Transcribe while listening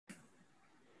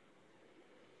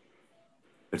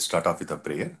Let's start off with a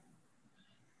prayer.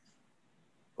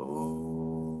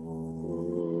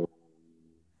 Om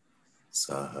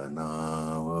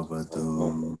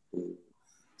Sahanavavatu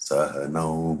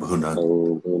Sahanau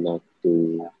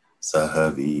Bhunaktu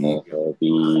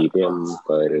Sahaviryam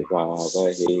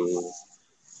Karvavahe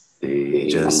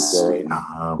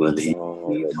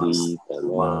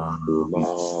Tejasvinavadhitamastu ma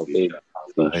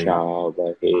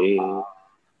Vidvishavahe.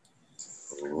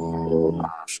 Om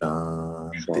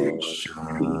Shanti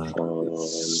Shanti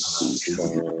Shanti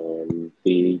Shanti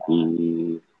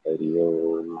Shanti Hari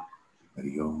Om.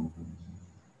 Hari Om.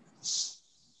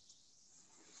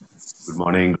 Good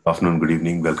morning, good afternoon, good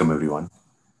evening. Welcome everyone.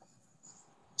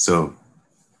 So,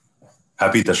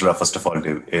 happy Dashera first of all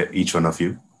to each one of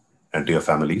you and to your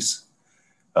families.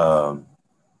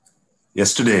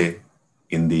 Yesterday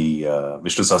in the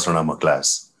Vishnu Sahasranama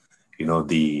class,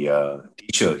 the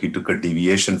teacher, he took a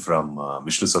deviation from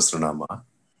Vishnu Sahasranama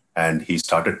and he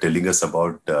started telling us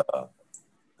about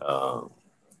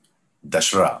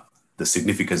Dashera, the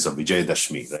significance of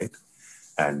Vijayadashmi, right?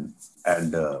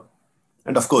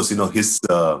 And of course, his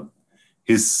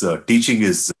teaching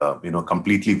is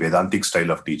completely Vedantic style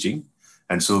of teaching,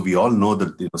 and so we all know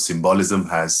that symbolism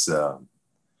has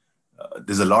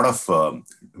there's a lot of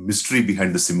mystery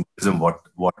behind the symbolism. What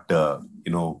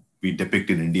we depict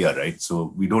in India, right?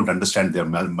 So we don't understand their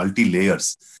multi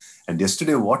layers. And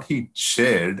yesterday, what he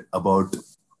shared about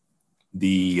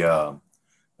the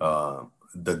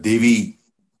Devi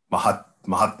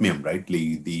Mahatmyam, right?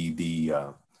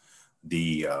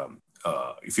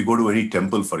 If you go to any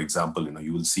temple, for example,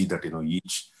 you will see that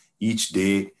each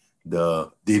day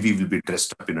the Devi will be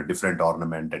dressed up in a different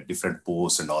ornament and different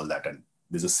pose and all that, and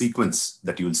there's a sequence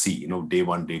that you will see, day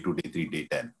 1, day 2, day 3, day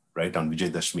 10, right? On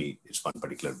Vijayadashmi, it's one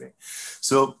particular way.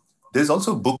 So there's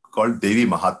also a book called Devi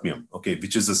Mahatmyam, okay,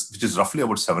 which is roughly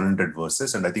about 700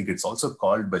 verses, and I think it's also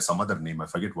called by some other name. I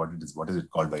forget what it is. What is it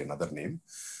called by another name?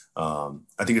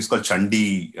 I think it's called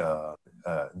Chandi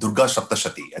Durga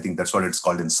Saptashati. I think that's what it's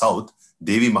called in South.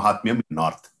 Devi Mahatmyam in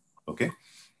North. Okay,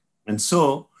 and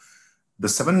so the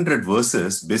 700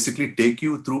 verses basically take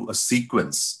you through a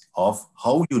sequence of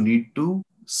how you need to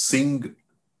sing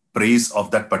praise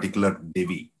of that particular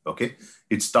Devi. Okay,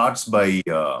 it starts by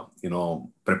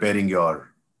preparing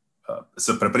your it's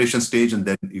a preparation stage, and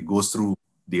then it goes through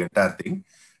the entire thing,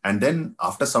 and then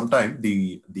after some time,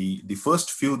 the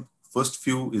first few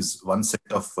is one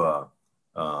set of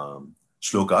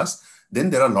shlokas. Then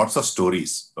there are lots of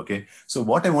stories. Okay, so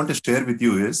what I want to share with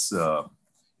you is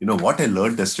what I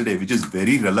learned yesterday, which is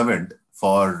very relevant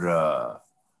for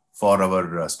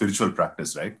our spiritual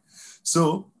practice, right?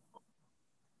 So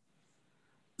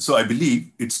I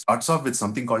believe it starts off with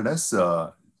something called as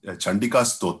Chandika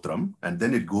Stotram, and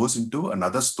then it goes into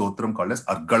another stotram called as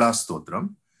Argala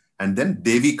Stotram, and then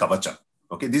Devi Kavacham.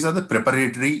 Okay, these are the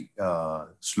preparatory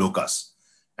shlokas.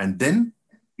 And then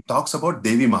it talks about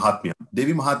Devi Mahatmyam.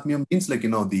 Devi Mahatmyam means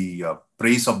the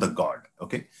praise of the god.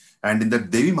 Okay, and in the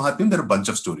Devi Mahatmyam, there are a bunch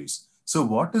of stories. So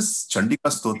what is Chandika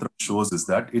Stotram shows is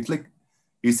that it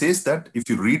says that if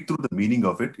you read through the meaning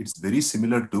of it, it's very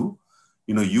similar to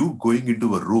you going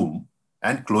into a room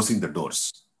and closing the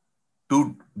doors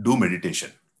to do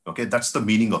meditation. Okay, that's the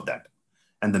meaning of that.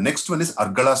 And the next one is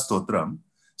Argala Stotram.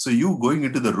 So you going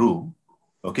into the room,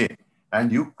 okay,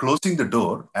 and you closing the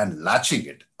door and latching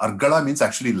it. Argala means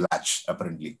actually latch,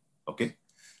 apparently. Okay.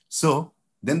 So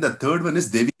then the third one is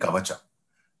Devi Kavacha.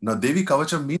 Now Devi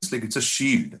Kavacha means it's a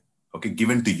shield, okay,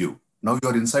 given to you. Now you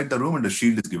are inside the room and the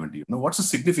shield is given to you. Now what's the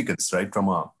significance, right, from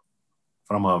a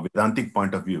Vedantic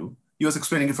point of view? He was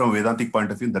explaining it from a Vedantic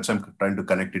point of view. That's why I'm trying to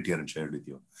connect it here and share it with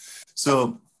you.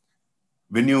 So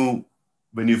when you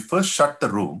first shut the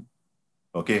room,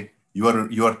 okay, you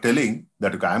are telling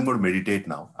that, okay, I'm going to meditate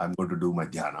now. I'm going to do my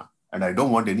dhyana, and I don't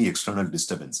want any external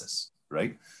disturbances,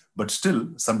 right? But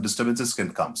still, some disturbances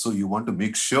can come. So you want to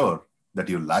make sure that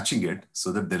you're latching it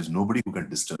so that there is nobody who can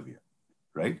disturb you,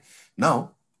 right?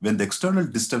 Now, when the external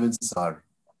disturbances are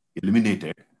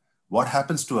eliminated, what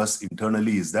happens to us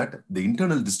internally is that the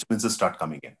internal disturbances start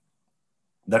coming in.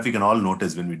 That we can all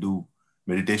notice when we do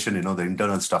meditation, the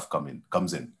internal stuff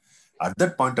comes in. At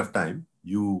that point of time,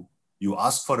 you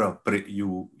ask for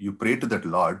you pray to that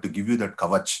Lord to give you that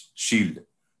kavach, shield,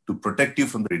 to protect you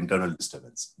from the internal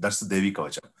disturbance. That's the Devi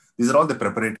Kavacham. These are all the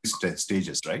preparatory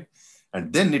stages, right?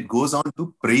 And then it goes on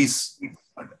to praise.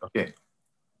 Okay.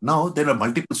 Now there are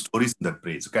multiple stories in that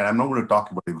praise. Okay, I'm not going to talk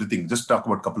about everything. Just talk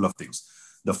about a couple of things.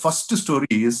 The first story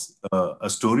is a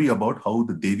story about how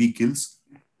the Devi kills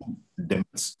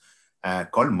demons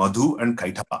called Madhu and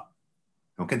Kaitapa.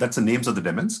 Okay, that's the names of the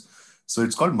demons. So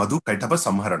it's called Madhu Kaitapa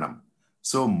Samharanam.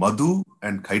 So Madhu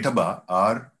and Kaitaba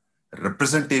are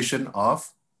representation of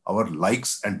our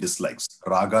likes and dislikes,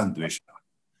 raga and dvesha.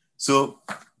 So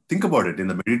think about it. In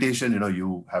the meditation,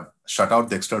 you have shut out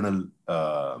the external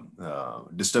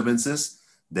disturbances.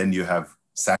 Then you have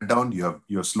sat down.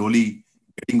 You're slowly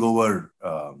getting over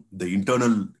the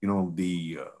internal,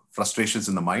 the frustrations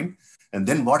in the mind. And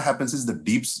then what happens is the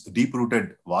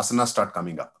deep-rooted vasanas start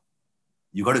coming up.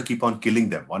 You got to keep on killing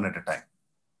them one at a time,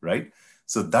 right?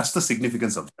 So that's the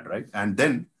significance of that, right? And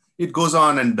then it goes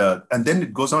on, and then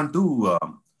it goes on to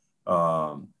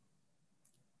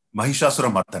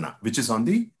Mahishasura Mardana, which is on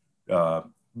the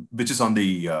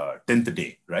 10th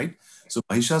day, right? So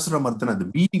Mahishasura Mardana,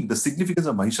 the significance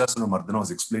of Mahishasura Mardana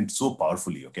was explained so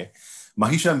powerfully, okay?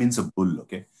 Mahisha means a bull,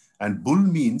 okay? And bull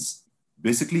means,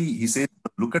 basically, he says,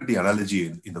 look at the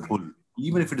analogy in the bull.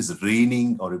 Even if it is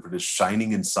raining or if it is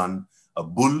shining in sun, a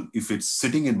bull, if it's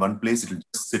sitting in one place, it will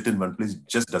just sit in one place, it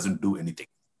just doesn't do anything.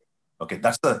 Okay,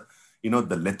 that's the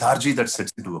lethargy that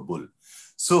sets into a bull.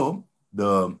 So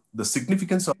the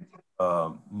significance of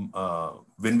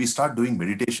when we start doing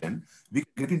meditation, we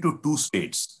get into two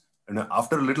states. And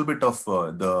after a little bit of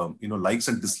the likes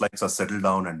and dislikes are settled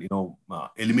down and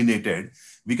eliminated,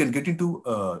 we can get into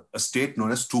a state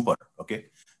known as stupor. Okay,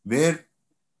 where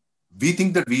we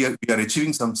think that we are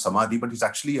achieving some samadhi, but it's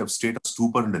actually a state of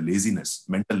stupor and a laziness,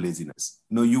 mental laziness.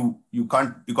 You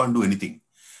can't do anything.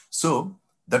 So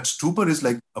that stupor is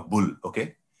like a bull,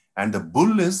 okay? And the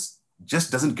bull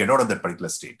just doesn't get out of that particular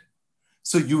state.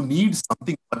 So you need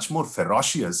something much more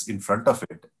ferocious in front of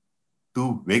it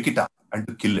to wake it up and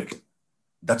to kill it.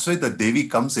 That's why the Devi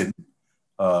comes in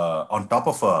on top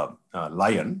of a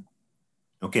lion,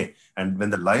 okay? And when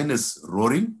the lion is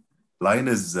roaring, lion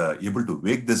is able to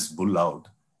wake this bull out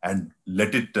and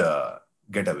let it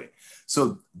get away.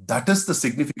 So that is the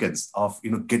significance of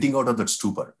getting out of that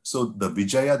stupor. So the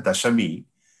Vijaya Dashami,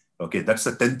 okay, that's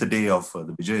the 10th day of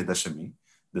the Vijaya Dashami.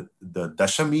 The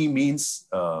Dashami means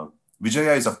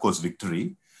Vijaya is of course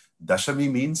victory.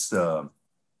 Dashami means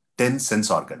 10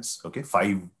 sense organs, okay,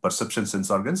 5 perception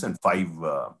sense organs and 5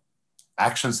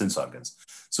 action sense organs.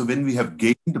 So when we have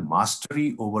gained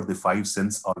mastery over the 5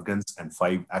 sense organs and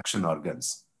 5 action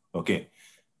organs, okay,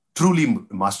 truly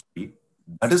mastery,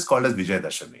 that is called as Vijaya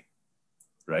Dashami,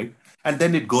 right? And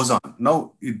then it goes on.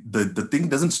 Now, the thing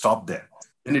doesn't stop there.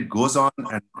 Then it goes on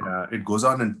and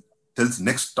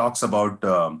talks about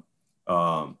a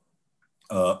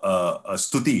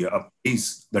stuti, a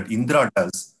praise that Indra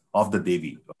does of the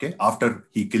Devi, okay, after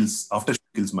she kills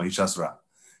Mahishasura.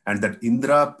 And that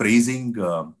Indra praising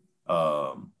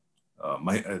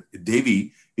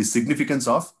Devi is significance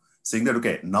of saying that,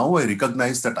 okay, now I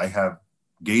recognize that I have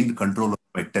gained control of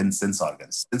my 10 sense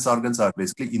organs. Sense organs are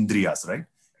basically Indriyas, right?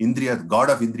 Indriya, god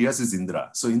of Indriyas is Indra.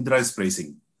 So Indra is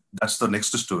praising. That's the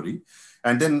next story.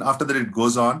 And then after that it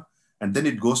goes on, and then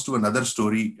it goes to another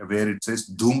story where it says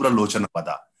Dhumra Lochana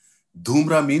Pada.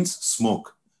 Dhumra means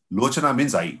smoke. Lochana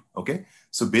means eye, okay?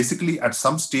 So basically at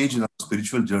some stage in our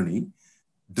spiritual journey,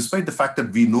 despite the fact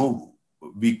that we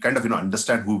kind of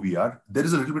understand who we are, there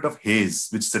is a little bit of haze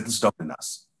which settles down in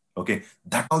us. Okay,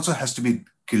 that also has to be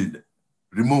killed,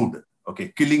 removed.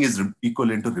 Okay, killing is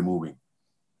equivalent to removing.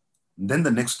 Then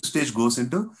the next stage goes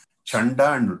into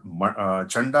Chanda and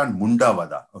Munda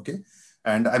Vada. Okay,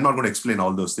 and I'm not going to explain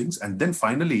all those things. And then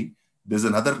finally, there's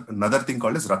another thing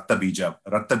called as Rakta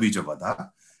Bija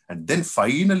Vada. And then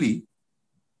finally,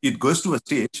 it goes to a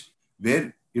stage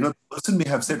where the person may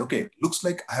have said, okay, looks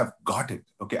like I have got it.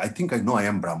 Okay, I think I know I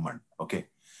am Brahman. Okay,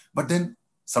 but then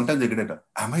sometimes they get it.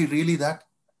 Am I really that?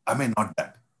 Am I not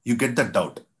that? You get that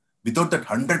doubt without that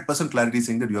 100% clarity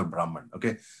saying that you are Brahman.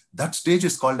 Okay, that stage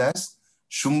is called as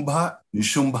Shumbha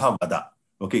Nishumbha Vada.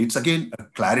 Okay, it's again a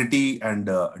clarity and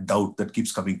doubt that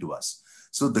keeps coming to us.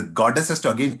 So the goddess has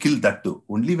to again kill that too.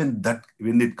 Only when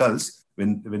it culls,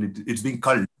 when it's being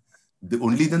culled,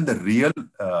 only then the real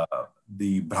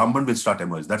the Brahman will start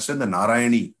emerge. That's when the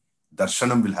Narayani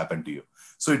darshanam will happen to you.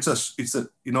 So it's a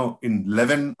in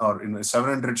 11 or in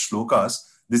 700 shlokas,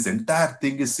 this entire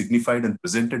thing is signified and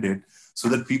presented it so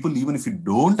that people, even if you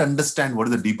don't understand what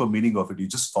is the deeper meaning of it, you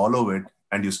just follow it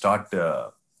and you start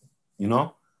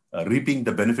reaping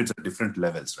the benefits at different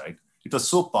levels, right? It was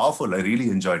so powerful. I really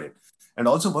enjoyed it. And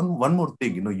also one more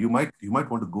thing, you might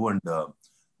want to go and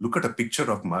look at a picture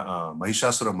of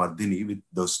Mahishasura Mardini with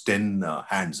those 10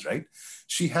 hands, right?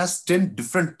 She has 10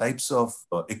 different types of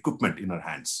equipment in her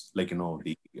hands, like,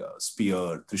 the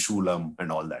spear, trishulam,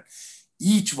 and all that.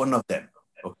 Each one of them,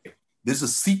 okay, there's a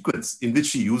sequence in which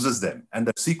she uses them. And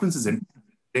that sequence is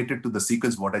related to the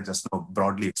sequence what I just now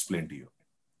broadly explained to you,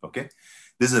 okay?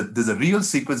 There's a real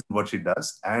sequence in what she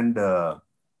does, and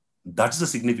that's the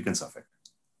significance of it.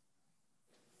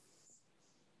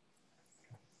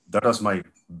 That was my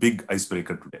big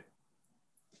icebreaker today.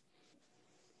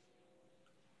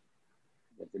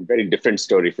 It's a very different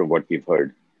story from what we've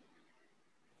heard.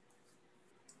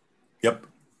 Yep.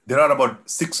 There are about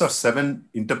 6 or 7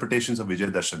 interpretations of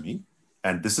Vijayadashami,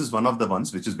 and this is one of the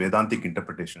ones which is Vedantic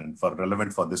interpretation and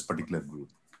relevant for this particular group.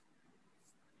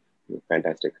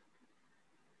 Fantastic.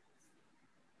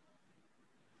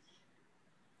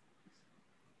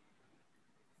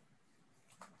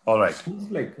 All right.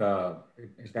 It's like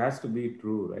it has to be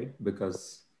true, right?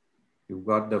 Because you've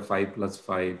got the 5 plus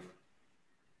 5,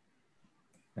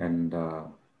 and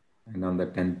on the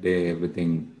 10th day,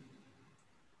 everything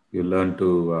you learn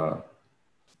to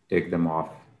take them off.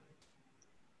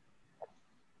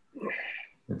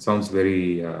 It sounds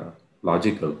very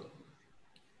logical.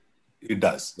 It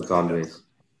does. As always.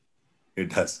 It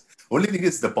does. Only thing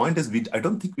is, the point is, I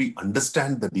don't think we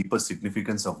understand the deeper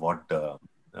significance of what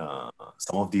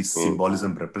some of these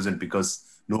symbolism represent, because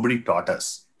nobody taught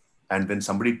us. And when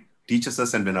somebody teaches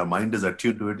us and when our mind is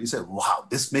attuned to it, you say, wow,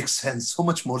 this makes sense, so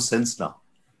much more sense now.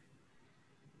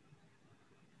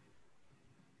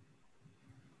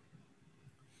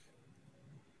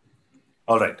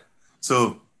 All right.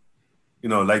 So,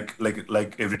 like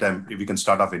every time, we can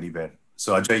start off anywhere.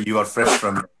 So Ajay, you are fresh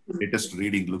from latest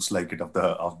reading, looks like it, of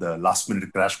the last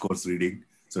minute crash course reading.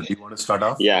 So do you want to start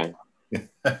off? Yeah.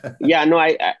 Yeah, no,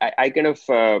 I kind of,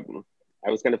 I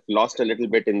was kind of lost a little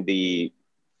bit in the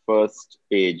first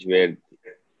page where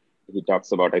he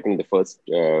talks about, I think the first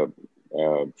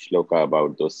shloka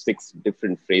about those 6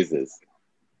 different phrases.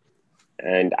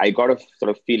 And I got a sort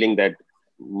of feeling that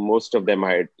most of them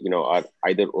are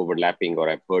either overlapping or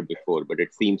I've heard before, but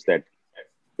it seems that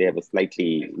they have a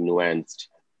slightly nuanced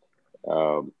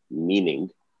meaning.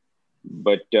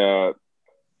 But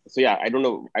so yeah, I don't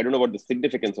know what the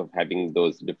significance of having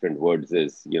those different words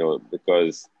is,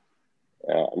 because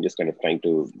I'm just kind of trying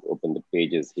to open the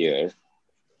pages here.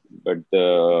 But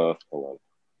hang on,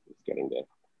 it's getting there.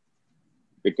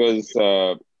 Because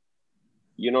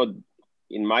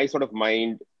in my sort of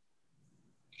mind,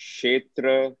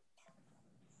 Kshetra,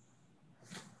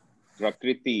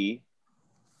 Prakriti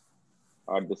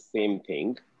are the same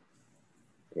thing,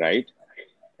 right?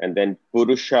 And then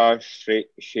Purusha,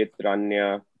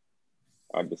 Kshetranya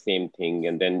are the same thing.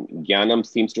 And then Jnanam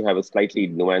seems to have a slightly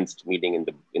nuanced meaning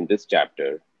in this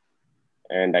chapter.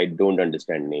 And I don't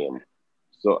understand Nayam.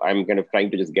 So I'm kind of trying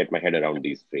to just get my head around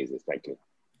these phrases slightly.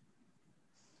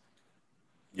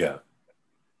 Yeah.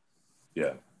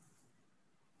 Yeah.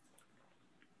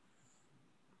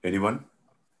 Anyone?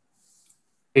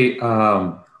 Hey,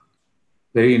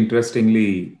 very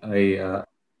interestingly, I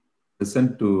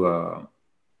listened to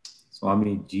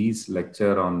Swami G's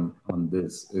lecture on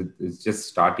this. It's just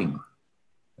starting,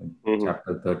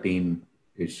 chapter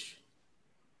 13-ish,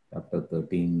 chapter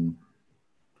 13,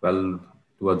 12,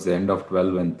 towards the end of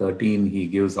 12 and 13, he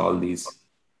gives all these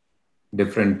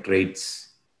different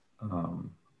traits,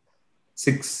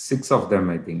 6 of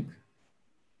them, I think.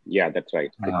 Yeah, that's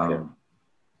right.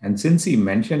 And since he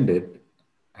mentioned it,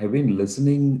 I've been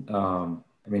listening.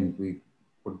 We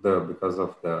put because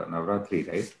of the Navratri,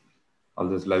 right? All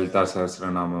this Lalita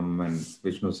Sahasranamam and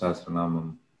Vishnu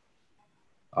Sahasranamam.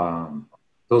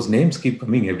 Those names keep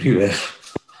coming everywhere.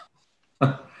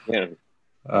 Yeah.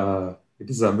 It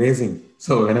is amazing.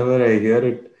 So whenever I hear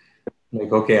it,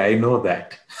 like, okay, I know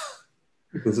that.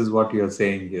 This is what you're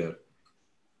saying here.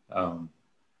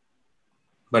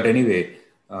 But anyway,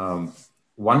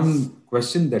 one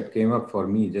question that came up for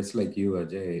me, just like you,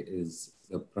 Ajay, is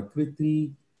the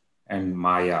Prakriti and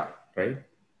Maya, right?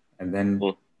 And then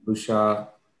Purusha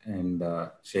and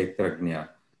Kshetrajna.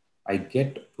 I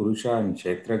get Purusha and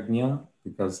Kshetrajna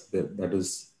because that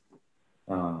is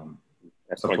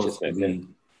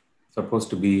supposed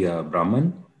to be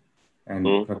Brahman,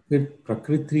 and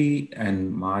Prakriti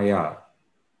and Maya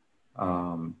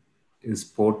is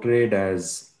portrayed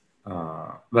as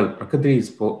Prakriti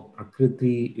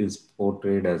is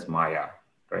portrayed as Maya,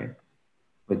 right?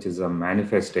 Which is a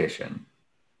manifestation,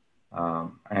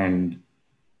 and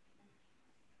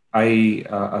I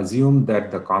assume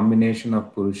that the combination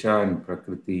of Purusha and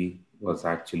Prakriti was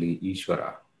actually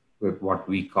Ishvara, with what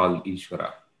we call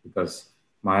Ishvara, because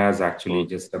Maya is actually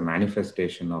just a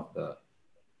manifestation of the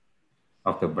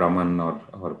Brahman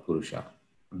or Purusha.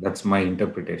 That's my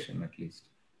interpretation, at least.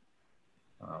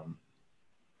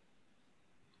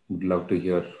 Would love to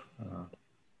hear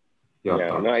your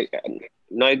thoughts.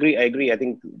 I agree. I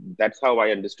think that's how I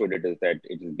understood it, is that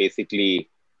it is basically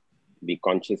the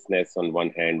consciousness on one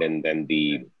hand and then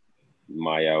the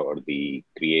Maya or the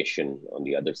creation on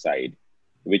the other side,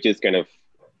 which is kind of,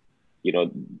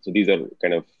 so these are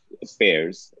kind of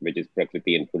pairs, which is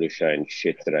Prakriti and Purusha and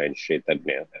Kshetra and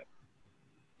Kshetrajna.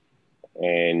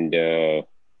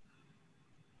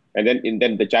 And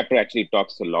then the chapter actually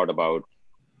talks a lot about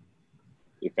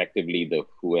effectively the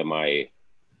who am I,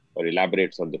 or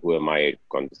elaborates on the who am I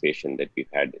conversation that we've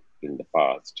had in the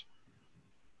past.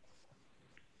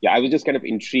 Yeah, I was just kind of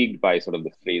intrigued by sort of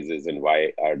the phrases and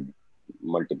why are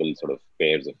multiple sort of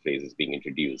pairs of phrases being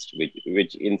introduced,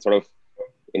 which in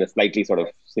a slightly sort of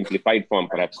simplified form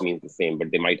perhaps means the same,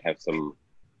 but they might have some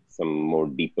more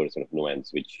deeper sort of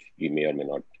nuance, which you may or may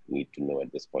not need to know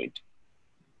at this point.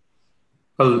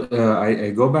 Well,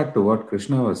 I go back to what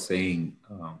Krishna was saying.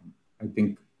 I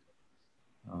think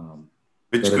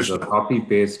Which there Krishna? is a copy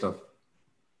paste of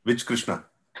Which Krishna?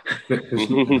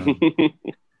 Krishna,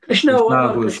 Krishna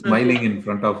who is smiling in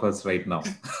front of us right now.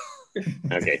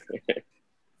 Okay.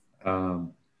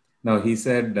 No, he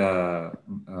said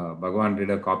Bhagavan did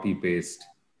a copy paste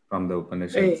from the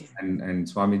Upanishads, and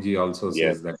Swamiji also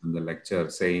says that in the lecture,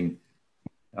 saying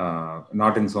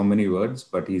not in so many words,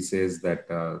 but he says that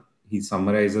he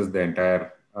summarizes the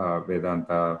entire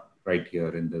Vedanta right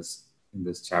here in this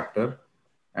chapter,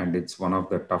 and it's one of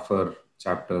the tougher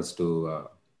chapters to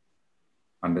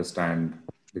understand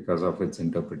because of its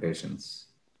interpretations.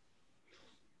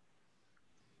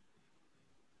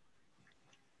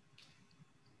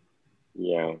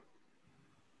 Yeah.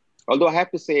 Although I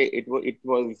have to say it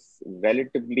was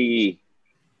relatively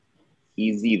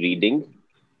easy reading.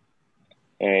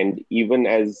 And even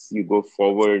as you go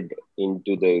forward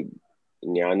into the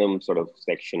Jnanam sort of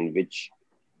section, which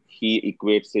he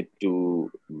equates it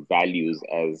to values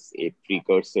as a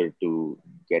precursor to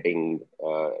getting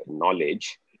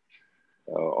knowledge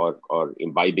or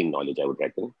imbibing knowledge, I would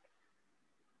reckon.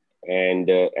 And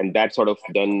that sort of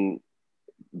then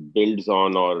builds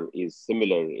on or is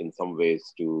similar in some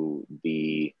ways to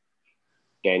the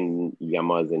 10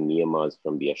 yamas and niyamas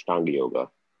from the Ashtanga Yoga.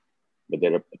 But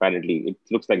there are apparently, it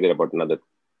looks like there are about another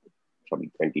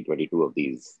probably 20, 22 of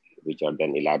these, which are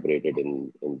then elaborated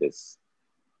in this.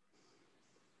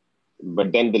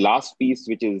 But then the last piece,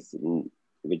 which is,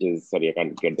 sorry, I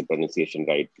can't get the pronunciation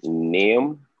right.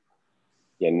 Nayam,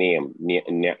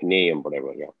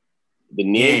 whatever, yeah. The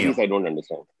name piece I don't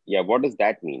understand. Yeah, what does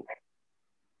that mean?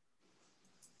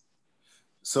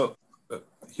 So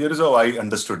here is how I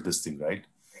understood this thing, right?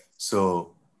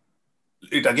 So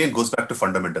it again goes back to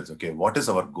fundamentals. Okay, what is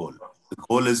our goal? The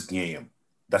goal is Jnayam.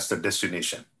 That's the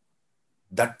destination.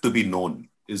 That to be known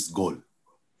is goal.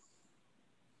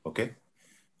 Okay.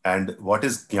 And what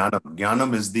is Jnanam?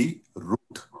 Jnanam is the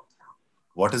route.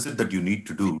 What is it that you need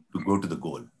to do to go to the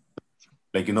goal?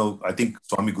 Like, I think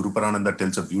Swami Guruparananda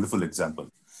tells a beautiful example.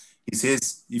 He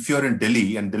says, if you're in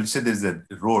Delhi and they'll say there's a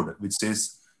road which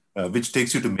says, which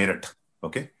takes you to Meerut.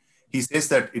 Okay. He says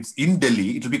that it's in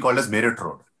Delhi, it will be called as Meerut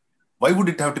Road. Why would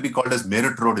it have to be called as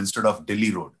Meerut Road instead of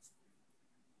Delhi Road?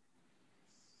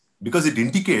 Because it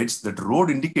indicates that road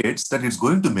indicates that it's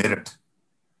going to Meerut.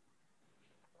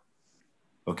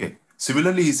 Okay.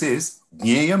 Similarly, he says,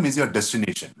 Jnayam is your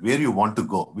destination, where you want to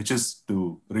go, which is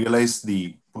to realize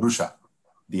the Purusha,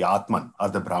 the Atman or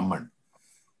the Brahman.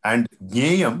 And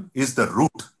Jnayam is the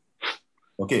route.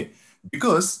 Okay.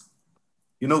 Because,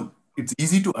 it's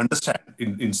easy to understand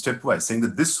in stepwise, saying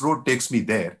that this road takes me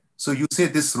there. So you say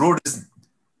this road is,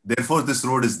 therefore this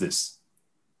road is this,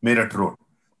 Meerut Road.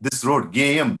 This road,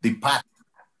 Jnayam, the path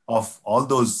of all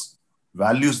those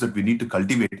values that we need to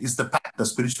cultivate is the path, the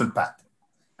spiritual path.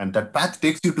 And that path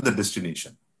takes you to the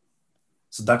destination.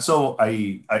 So that's how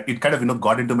it kind of,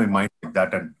 got into my mind like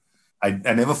that. And I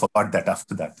never forgot that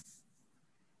after that.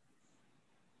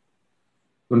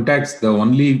 Kuntax, the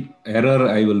only error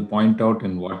I will point out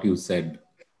in what you said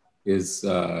is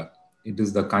it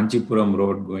is the Kanchipuram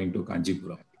road going to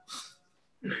Kanchipuram.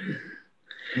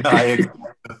 I agree.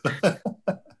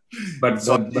 But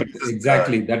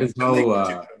exactly, that is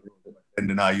how and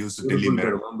then I used to to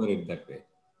Meerut. remember it that way.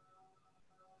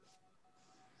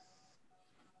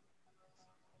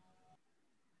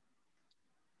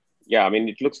 Yeah, I mean,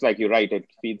 it looks like you're right. It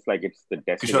feels like it's the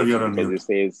destination. Kishore, you're on because mute. It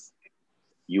says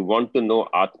you want to know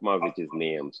Atma, which is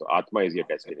Nayam. So Atma is your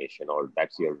destination, or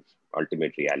that's your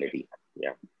ultimate reality.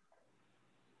 Yeah.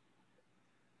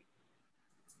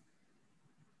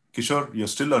 Kishore, you're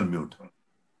still on mute.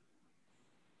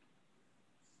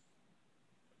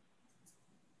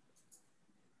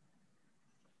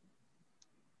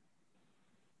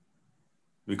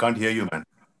 We can't hear you, man.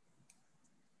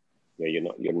 Yeah,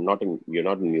 you're not in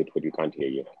mute, but you can't hear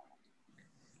you.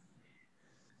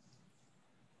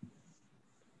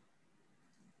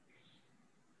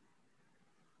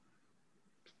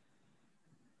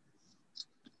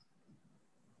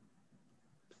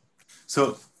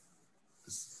 So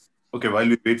Okay, while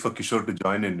we wait for Kishore to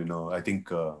join in, I think,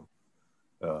 so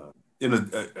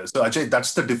Ajay,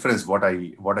 that's the difference, what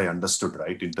I understood,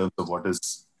 right, in terms of what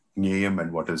is Jnayam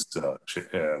and what is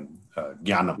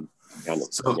Jnanam.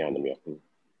 So,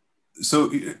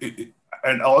 so,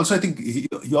 and also I think he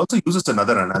also uses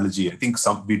another analogy. I think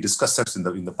we discussed that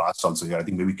in the past also here. I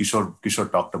think maybe Kishore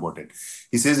talked about it.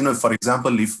 He says, for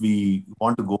example, if we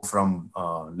want to go from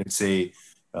let's say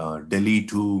Delhi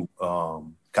to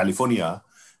California,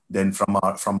 then from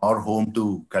our home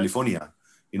to California,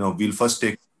 we'll first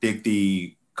take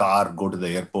the car, go to the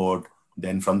airport,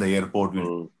 then from the airport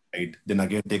we'll right, then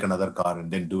again take another car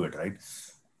and then do it, right?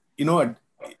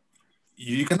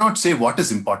 You cannot say what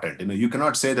is important. You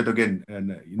cannot say that again.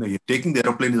 And you're taking the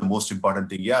airplane is the most important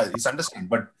thing. Yeah, it's understand,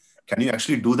 but can you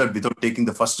actually do that without taking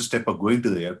the first step of going to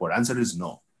the airport? Answer is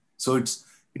no. So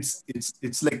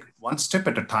it's like one step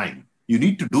at a time. You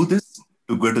need to do this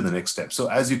to go to the next step. So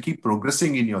as you keep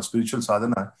progressing in your spiritual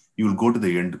sadhana, you will go to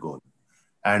the end goal,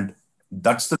 and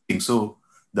that's the thing. So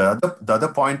the other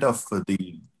point of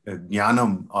the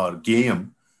jnanam or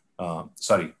gayam,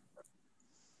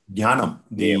 jnanam,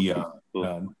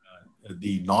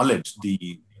 the knowledge,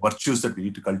 the virtues that we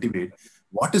need to cultivate.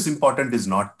 What is important is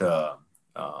not a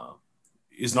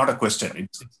question.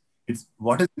 It's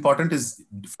what is important is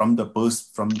from the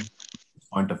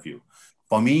point of view.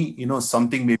 For me,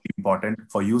 something may be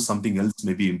important. For you, something else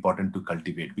may be important to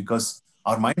cultivate, because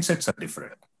our mindsets are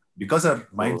different. Because our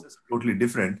mindsets are totally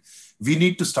different, we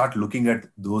need to start looking at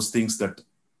those things that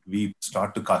we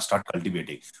start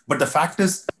cultivating. But the fact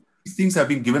is, these things have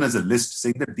been given as a list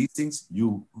saying that these things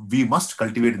we must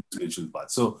cultivate in the spiritual path.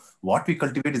 So what we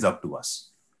cultivate is up to us.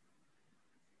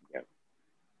 Yeah.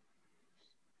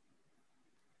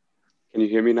 Can you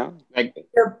hear me now? We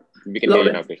can hear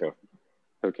you now, Kishore.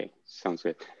 Okay, sounds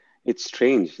good. It's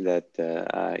strange that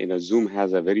Zoom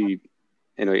has a very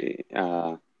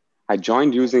I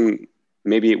joined using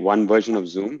maybe one version of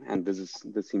Zoom, and this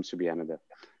seems to be another.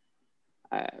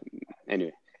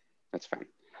 Anyway, that's fine.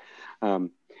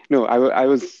 No, I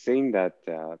was saying that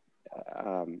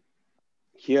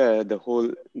here the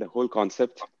whole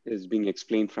concept is being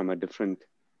explained from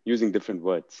using different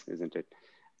words, isn't it?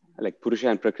 Like Purusha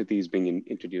and Prakriti is being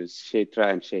introduced,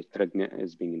 Kshetra and Kshetrajna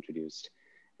is being introduced.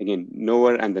 Again,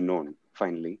 knower and the known,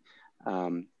 finally,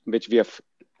 which we are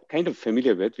kind of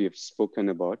familiar with. We have spoken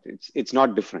about. It's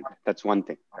not different. That's one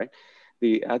thing, right?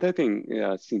 The other thing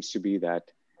seems to be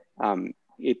that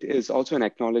it is also an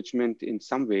acknowledgement in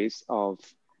some ways of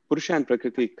Purusha and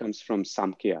Prakriti comes from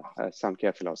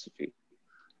Samkhya philosophy,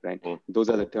 right? Those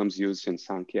are the terms used in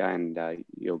Sankhya and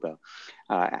yoga.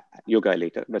 Yoga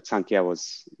later, but Sankhya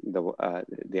was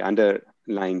the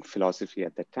underlying philosophy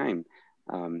at that time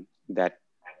that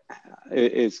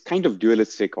is kind of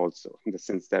dualistic also, in the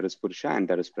sense there is Purusha and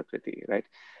there is Prakriti, right?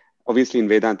 Obviously in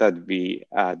Vedanta, it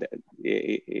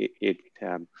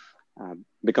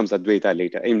becomes Advaita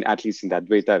later, at least in the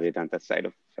Advaita Vedanta side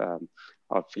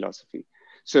of philosophy.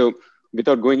 So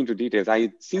without going into details,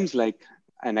 it seems like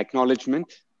an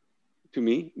acknowledgement to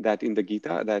me that in the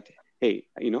Gita that, hey,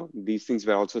 these things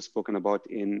were also spoken about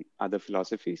in other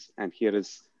philosophies. And here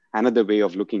is another way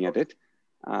of looking at it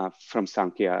from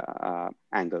Sankhya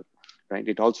angle, right?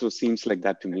 It also seems like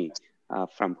that to me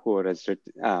from who has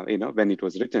written, when it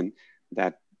was written,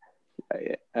 that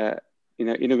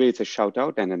in a way it's a shout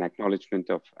out and an acknowledgement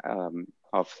of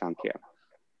Sankhya,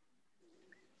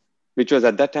 which was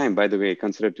at that time, by the way,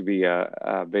 considered to be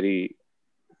a very,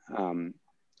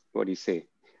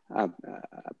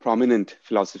 prominent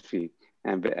philosophy,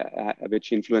 and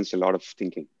which influenced a lot of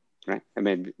thinking, right? I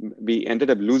mean, we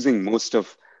ended up losing most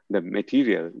of the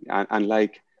material,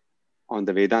 unlike on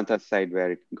the Vedanta side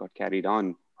where it got carried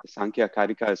on. The Sankhya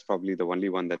Karika is probably the only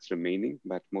one that's remaining,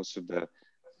 but most of the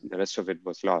rest of it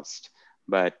was lost.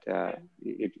 But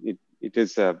it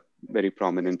is a very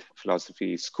prominent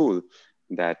philosophy school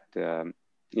that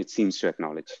it seems to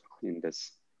acknowledge in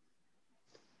this.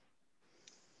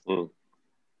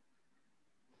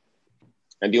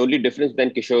 And the only difference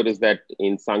then, Kishore, is that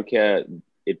in Sankhya,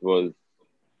 it was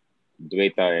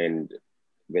Dvaita, and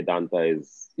Vedanta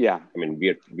is, I mean,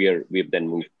 we've then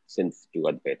moved since to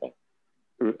Advaita.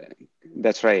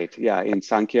 That's right. Yeah, in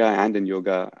Sankhya and in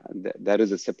yoga, there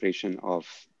is a separation of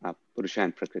Purusha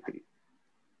and Prakriti.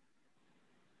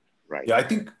 Right. Yeah, I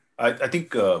think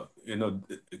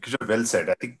Kishore well said.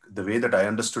 I think the way that I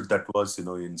understood that was,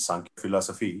 in Sankhya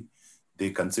philosophy, they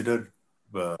considered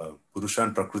Purusha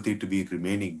and Prakriti to be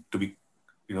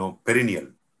perennial,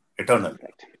 eternal.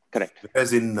 Correct.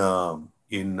 Whereas in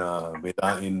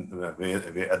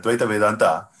Advaita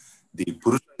Vedanta, the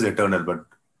Purusha is eternal, but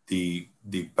the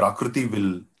Prakriti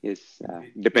will is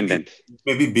dependent.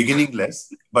 Maybe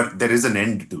beginningless, but there is an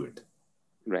end to it.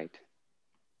 Right.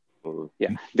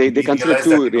 Yeah. They consider realize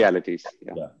two that, realities.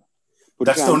 Yeah. Purusha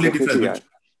That's the only and Prakriti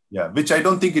difference. Which I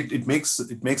don't think it makes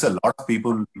a lot of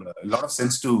people a lot of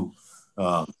sense to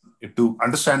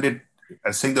understand it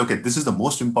as saying that, okay, this is the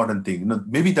most important thing.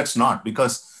 Maybe that's not,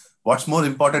 because what's more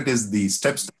important is the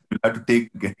steps that you have to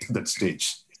take to get to that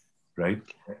stage, right?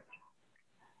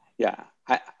 Yeah,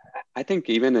 I think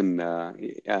even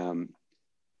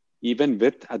even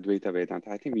with Advaita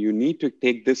Vedanta, I think you need to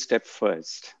take this step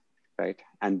first, right,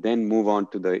 and then move on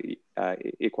to the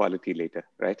equality later,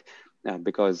 right?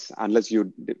 Because unless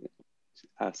you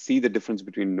see the difference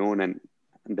between known and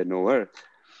the knower,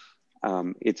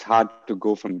 it's hard to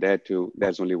go from there to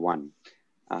there's only one.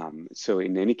 So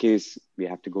in any case, we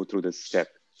have to go through this step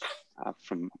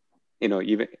from,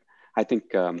 even I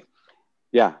think,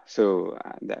 so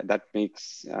that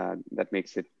makes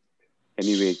it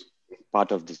anyway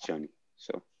part of this journey.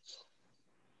 So.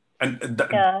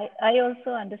 I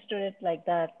also understood it like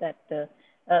that.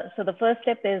 So the first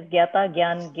step is Gyata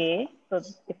Gyan Ge. So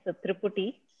it's a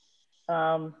Triputi.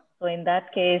 So in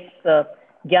that case,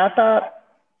 Gyata,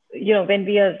 when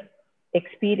we are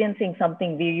experiencing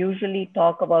something, we usually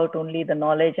talk about only the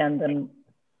knowledge and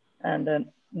the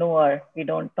knower. We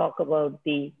don't talk about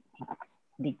the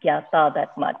Gyata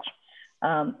that much.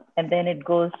 And then it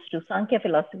goes to Sankhya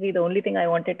philosophy. The only thing I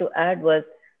wanted to add was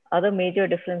other major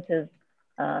differences.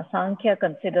 Sankhya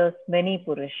considers many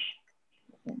Purush,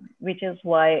 which is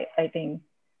why I think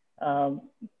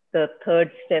the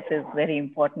third step is very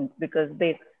important, because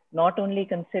they not only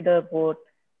consider both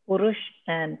Purush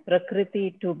and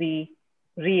Prakriti to be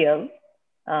real,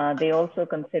 they also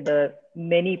consider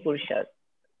many Purushas,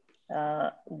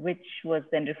 which was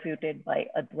then refuted by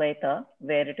Advaita,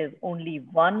 where it is only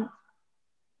one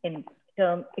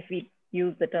if we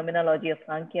use the terminology of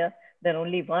Sankhya, then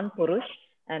only one Purush,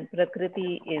 and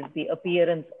Prakriti is the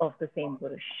appearance of the same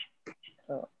Purush.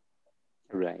 So,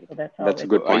 right. So that's a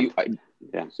good point.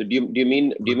 Yeah. So do you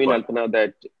mean Alpana,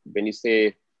 that when you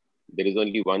say there is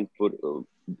only one so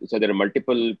there are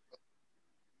multiple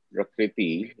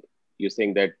Prakriti, you're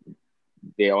saying that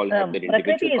they all have their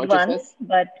individual consciousness? One,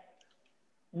 but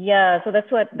so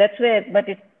that's where, but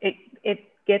it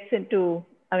gets into,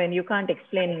 you can't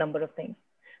explain a number of things.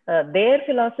 Their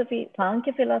philosophy,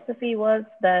 Sankhya philosophy, was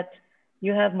that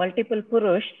you have multiple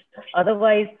Purush.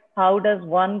 Otherwise, how does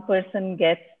one person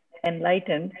get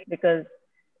enlightened? Because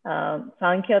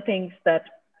Sankhya thinks that,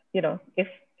 if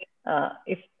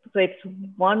so it's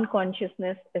one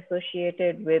consciousness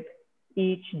associated with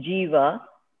each jiva,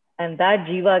 and that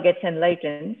jiva gets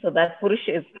enlightened, so that Purush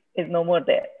is no more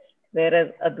there.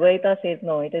 Whereas Advaita says,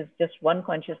 no, it is just one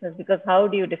consciousness, because how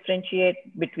do you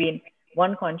differentiate between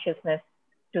one consciousness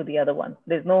to the other one?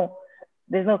 There's no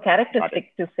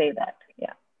characteristic to say that.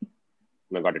 Yeah.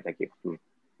 I got it. Thank you.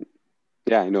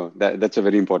 Yeah, I know that's a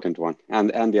very important one.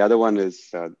 And the other one is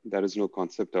there is no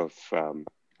concept of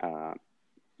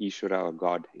Ishvara or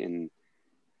God in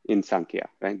Sankhya,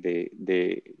 right?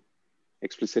 They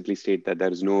explicitly state that there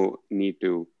was no need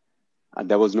to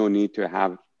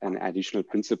have an additional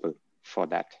principle for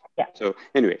that. Yeah. So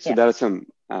anyway, there are some,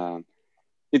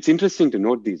 it's interesting to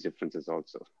note these differences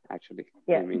also, actually.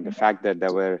 Yeah. The fact that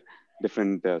there were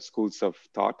different schools of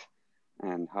thought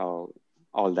and how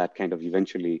all that kind of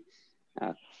eventually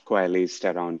coalesced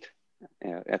around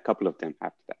a couple of them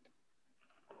after that.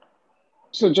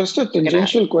 So just a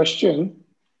tangential question.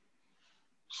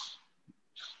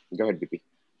 Go ahead, BP.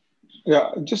 Yeah,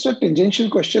 just a tangential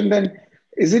question then.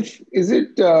 Is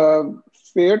it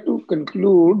fair to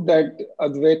conclude that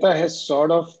Advaita has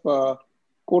sort of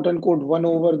quote unquote won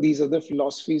over these other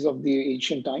philosophies of the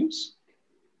ancient times?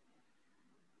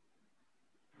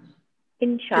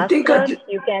 In Shastra,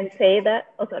 you can say that.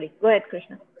 Oh, sorry. Go ahead,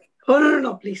 Krishna. Oh,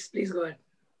 no. Please go ahead.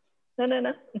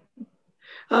 No.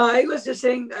 I was just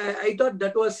saying, I thought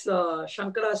that was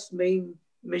Shankara's main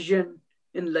mission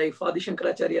in life. Adi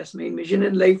Shankaracharya's main mission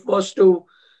in life was to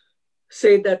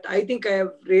say that I think I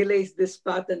have realized this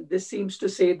path and this seems to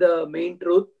say the main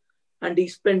truth. And he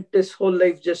spent his whole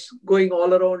life just going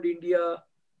all around India,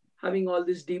 having all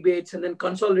these debates and then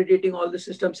consolidating all the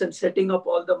systems and setting up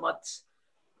all the maths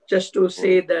just to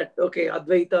say that, okay,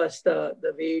 Advaita is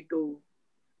the way to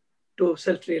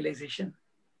self-realization.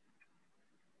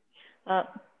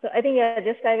 So I think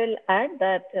I will add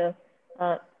that,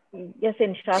 yes,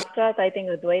 in Shastras, I think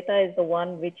Advaita is the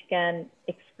one which can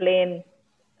explain,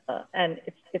 and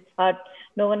it's hard,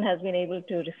 no one has been able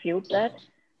to refute that.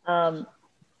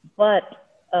 But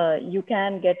you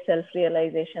can get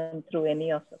self-realization through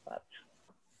any of the paths.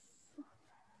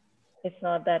 It's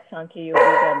not that Sankhya yogis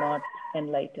are not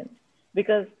enlightened.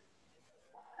 Because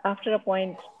after a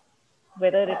point,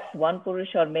 whether it's one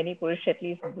Purush or many Purush, at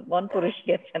least one Purush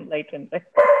gets enlightened, right?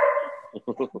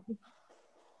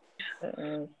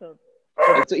 So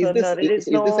is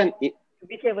this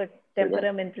whichever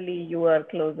temperamentally you are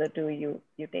closer to, you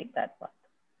take that path.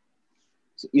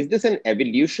 So is this an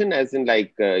evolution, as in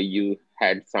like you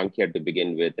had Sankhya to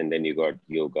begin with, and then you got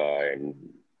yoga and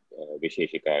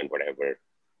Visheshika and whatever,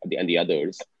 and the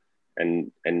others,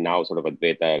 and now sort of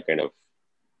Advaita kind of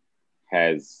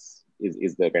is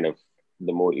the kind of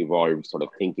the more evolved sort of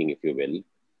thinking, if you will.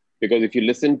 Because if you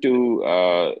listen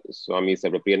to Swami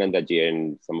Sarvapriyananda ji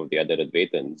and some of the other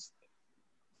Advaitans,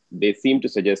 they seem to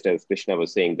suggest, as Krishna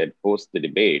was saying, that post the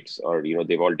debates, or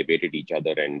they've all debated each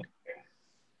other, and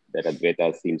that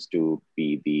Advaita seems to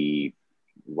be the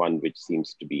one which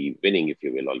seems to be winning, if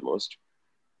you will, almost.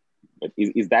 But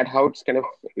is that how it's kind of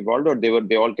evolved, or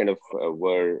they all kind of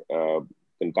were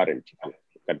concurrent?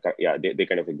 Yeah, they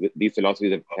kind of these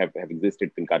philosophies have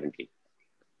existed concurrently.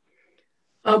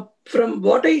 From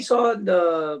what I saw in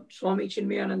the Swami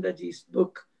Chinmayananda ji's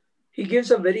book, he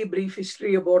gives a very brief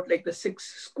history about like the 6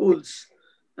 schools,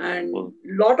 and a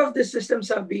lot of the systems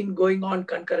have been going on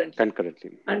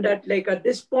concurrently. And at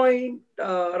this point,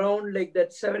 around like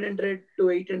that 700 to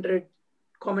 800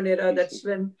 Common Era, that's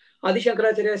when Adi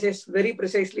Shankaracharya says very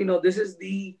precisely, no, this is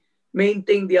the main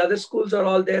thing. The other schools are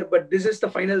all there, but this is the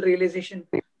final realization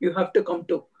you have to come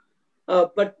to.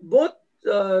 But both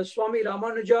Swami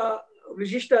Ramanuja,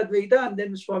 Vishishta Advaita, and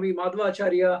then Swami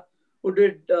Madhvacharya, who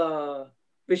did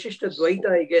Vishishta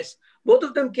Dvaita, I guess, both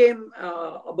of them came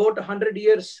about 100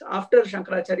 years after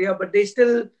Shankaracharya, but they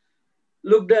still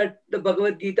looked at the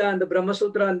Bhagavad Gita and the Brahma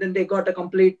Sutra, and then they got a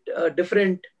complete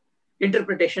different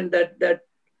interpretation that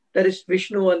there is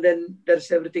Vishnu, and then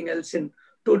there's everything else in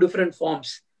 2 different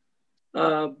forms.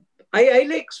 I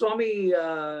like Swami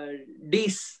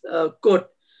D's quote.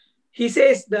 He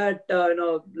says that,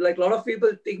 like a lot of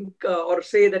people think or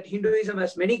say that Hinduism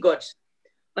has many gods.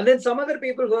 And then some other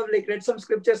people who have like read some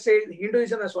scriptures say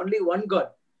Hinduism has only one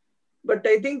God. But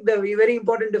I think the very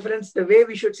important difference, the way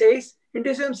we should say is,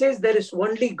 Hinduism says there is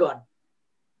only God.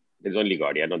 There's only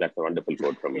God. Yeah, no, that's a wonderful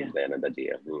quote from Dayananda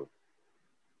ji.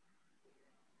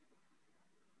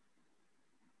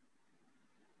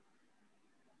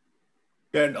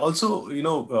 Yeah, and also,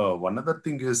 one other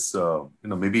thing is,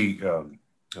 maybe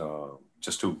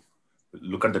just to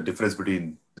look at the difference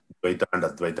between Dvaita and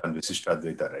Advaita and Visishta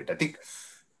Advaita, right? I think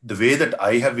the way that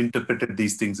I have interpreted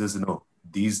these things is,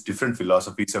 these different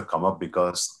philosophies have come up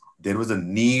because there was a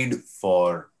need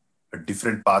for a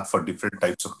different path for different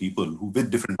types of people with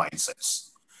different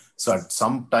mindsets. So at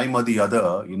some time or the other,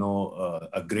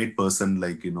 a great person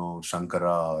like,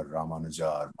 Shankara or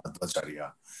Ramanuja or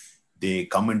Madhvacharya, they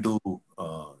come into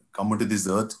this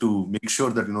earth to make sure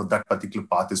that that particular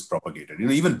path is propagated.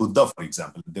 Even Buddha, for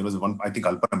example, there was one, I think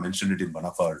Alpana mentioned it in one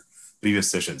of our previous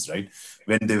sessions, right?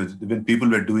 When people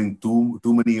were doing too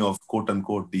many of quote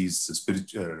unquote these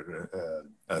spiritual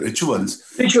rituals,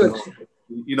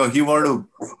 he wanted to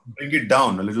bring it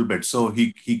down a little bit. So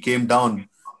he came down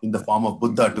in the form of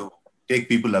Buddha to take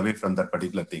people away from that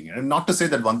particular thing. And not to say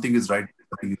that one thing is right,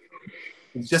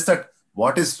 it's just that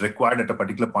what is required at a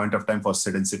particular point of time for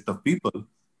set and set of people,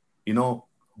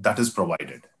 that is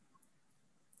provided,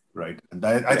 right? And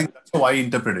I think that's how I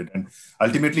interpret it. And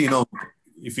ultimately,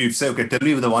 if you say, okay, tell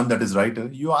me the one that is right,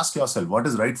 you ask yourself, what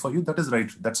is right for you? That is right.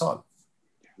 That's all.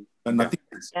 And nothing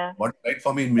else. What is right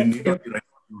for me may not be right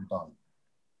for you at all.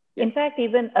 In fact,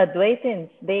 even Advaitins,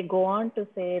 they go on to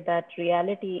say that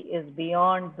reality is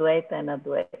beyond Dvaita and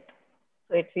Advaita.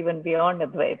 So it's even beyond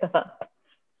Advaita.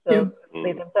 So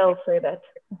they themselves say that.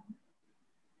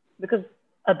 Because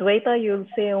Advaita, you'll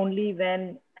say only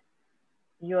when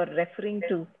you're referring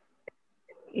to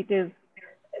it is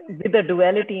with the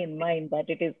duality in mind that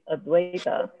it is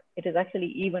Advaita. It is actually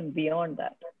even beyond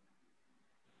that.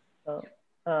 So,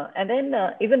 and then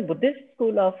even Buddhist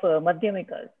school of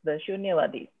Madhyamikas, the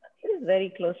Shunyavadis, it is very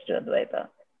close to Advaita.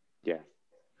 Yeah.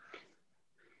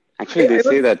 Actually, they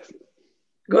say that.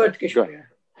 Go ahead, Kishore.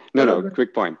 No,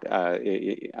 quick point.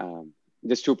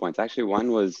 Just 2 points. Actually,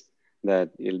 one was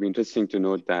that it'll be interesting to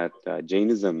note that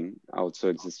Jainism also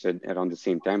existed around the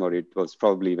same time, or it was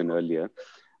probably even earlier.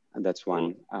 And that's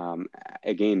one.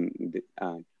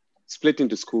 Split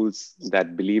into schools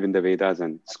that believe in the Vedas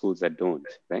and schools that don't,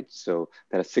 right? So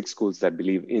there are 6 schools that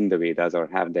believe in the Vedas or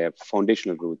have their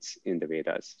foundational roots in the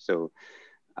Vedas. So,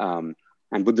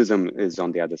 and Buddhism is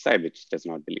on the other side, which does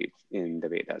not believe in the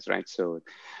Vedas, right? So,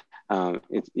 so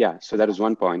that is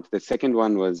one point. The second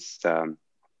one was,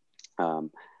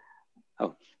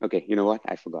 Okay, you know what?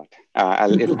 I forgot.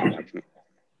 It'll come back to me.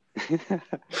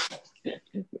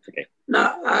 Okay.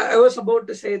 Now, I was about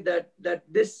to say that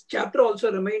this chapter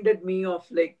also reminded me of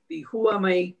like the "Who am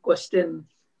I?" question.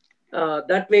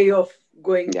 That way of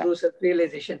going through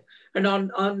self-realization. And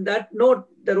on that note,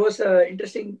 there was an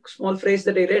interesting small phrase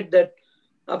that I read that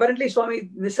apparently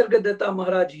Swami Nisargadatta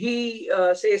Maharaj, he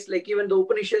says like even the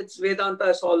Upanishads, Vedanta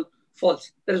is all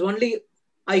false. There is only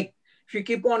I. If you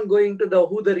keep on going to the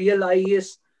who the real I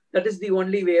is, that is the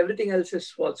only way. Everything else is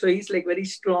false. So he's like very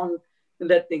strong in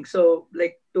that thing. So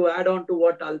like to add on to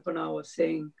what Alpana was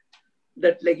saying,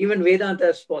 that like even Vedanta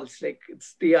is false. Like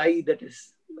it's the I that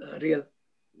is real.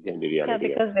 Yeah,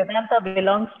 because Vedanta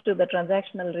belongs to the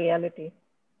transactional reality.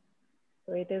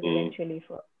 So it is eventually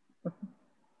false.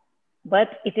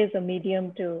 But it is a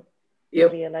medium to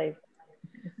realize.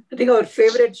 I think our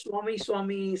favorite Swami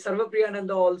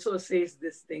Sarvapriyananda also says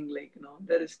this thing, like, you know,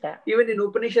 there is, even in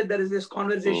Upanishad, there is this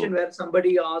conversation where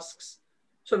somebody asks,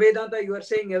 so Vedanta, you are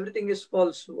saying everything is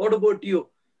false. What about you?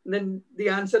 And then the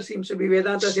answer seems to be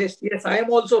Vedanta says, yes, I am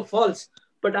also false.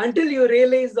 But until you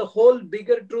realize the whole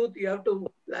bigger truth, you have to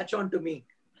latch on to me.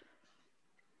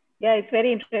 Yeah, it's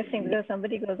very interesting because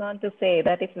somebody goes on to say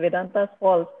that if Vedanta is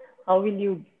false, how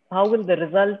will the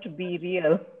result be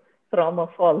real from a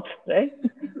false, right?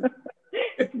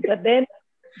 But then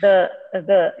the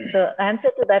answer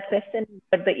to that question is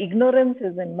that the ignorance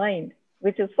is in mind,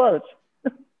 which is false.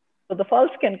 So the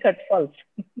false can cut false.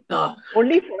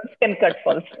 Only false can cut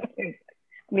false.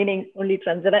 Meaning only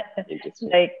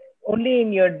like only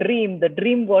in your dream, the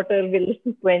dream water will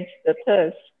quench the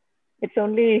thirst. It's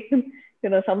only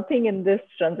something in this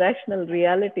transactional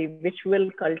reality which will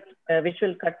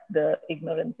cut the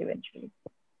ignorance eventually.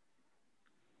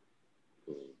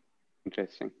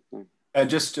 Interesting. Yeah. And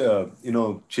just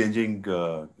changing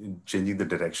the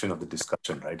direction of the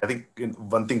discussion, right? I think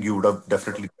one thing you would have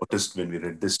definitely noticed when we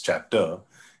read this chapter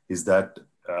is that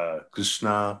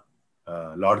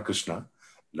Lord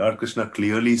Krishna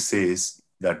clearly says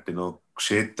that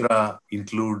kshetra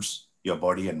includes your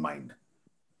body and mind,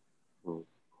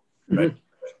 right?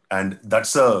 And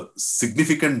that's a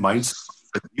significant mindset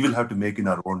that we will have to make in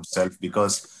our own self,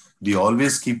 because we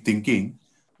always keep thinking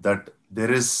that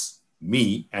there is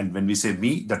me, and when we say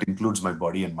me, that includes my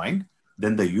body and mind,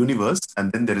 then the universe,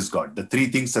 and then there is God. The three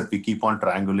things that we keep on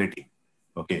triangulating.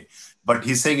 Okay, but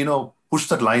he's saying, push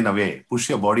that line away, push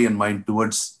your body and mind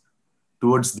towards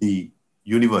the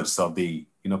universe or the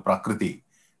Prakriti,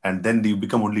 and then you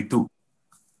become only two.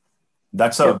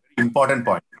 That's a very important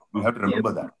point. We have to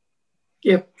remember that.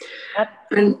 Yeah.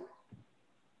 And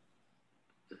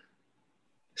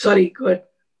sorry, go ahead.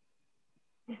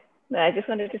 I just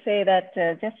wanted to say that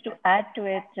just to add to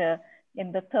it,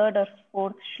 in the third or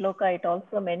fourth shloka, it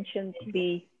also mentions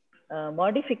the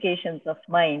modifications of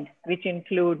mind, which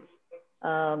includes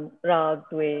rag,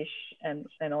 dvesh,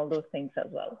 and all those things as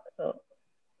well. So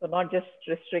not just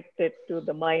restricted to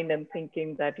the mind and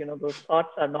thinking that those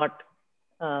thoughts are not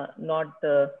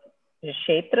the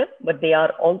kshetra, but they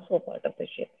are also part of the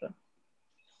kshetra.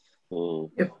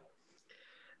 Yep.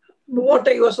 What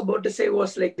I was about to say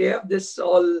was like they have this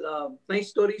all nice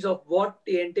stories of what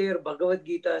the entire Bhagavad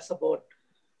Gita is about.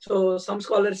 So some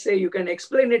scholars say you can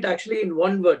explain it actually in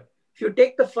one word. If you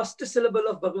take the first syllable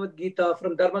of Bhagavad Gita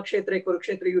from Dharma Kshetra,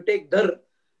 Kurukshetra, you take Dhar,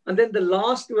 and then the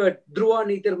last word, Dhruva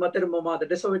Nitir Matir Mama,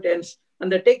 that is how it ends.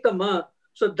 And they take the Ma,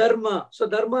 so Dharma. So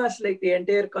Dharma is like the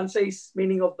entire concise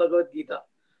meaning of Bhagavad Gita.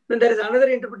 Then there is another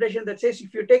interpretation that says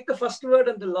if you take the first word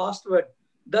and the last word,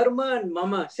 Dharma and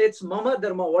Mama, say it's Mama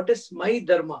Dharma. What is my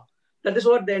Dharma? That is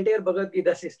what the entire Bhagavad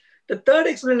Gita says. The third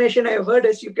explanation I have heard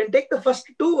is you can take the first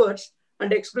two words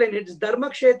and explain it. It's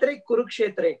Dharma Kshetre,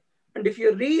 Kurukshetre. And if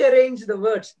you rearrange the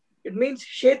words, it means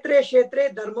Kshetre,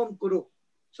 Kshetre, Dharmam Kuru.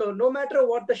 So no matter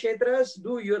what the Kshetras,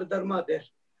 do your Dharma there.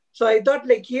 So I thought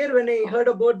like here when I heard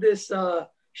about this,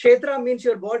 Kshetra means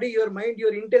your body, your mind,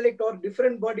 your intellect, or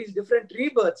different bodies, different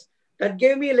rebirths. That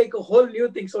gave me like a whole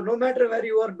new thing. So no matter where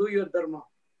you are, do your Dharma.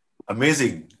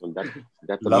 Amazing.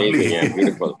 That's amazing. Yeah,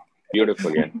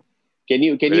 beautiful. Yeah. Can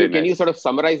you sort of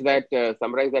summarize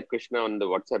that Krishna on the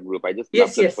WhatsApp group? I just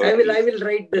yes. I will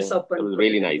write this up. It was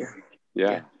really nice.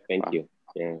 Yeah. Thank you.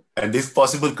 Yeah. And if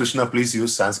possible, Krishna, please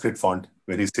use Sanskrit font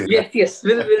when you say that. Yes.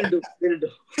 We'll do.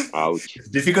 Ouch. It's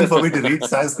difficult for me to read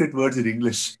Sanskrit words in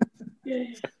English. Yeah.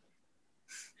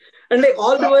 And like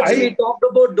all the words we talked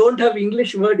about don't have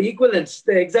English word equivalents,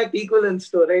 the exact equivalents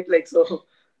to, right? Like so.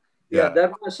 Yeah,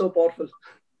 Dharma is so powerful.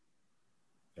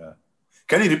 Yeah.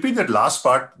 Can you repeat that last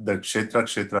part, the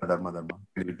Kshetra, Dharma? Can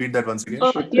you repeat that once again?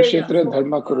 Kshetra,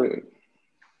 Dharma, Kuru.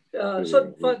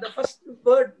 So for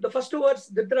the first two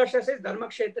words, Dhritarashtra says Dharma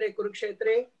Kshetre,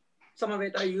 Kurukshetre.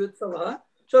 Samaveta Yutsavaha.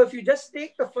 So if you just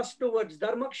take the first two words,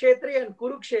 Dharma Kshetre and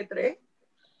Kurukshetre,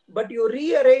 but you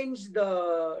rearrange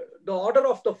the order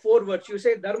of the four words. You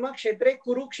say Dharma Kshetre,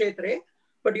 Kurukshetre,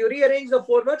 but you rearrange the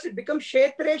four words, it becomes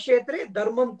Kshetre, Kshetre,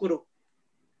 Dharmam Kuru.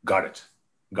 Got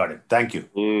it. Thank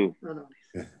you.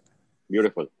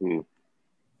 Beautiful.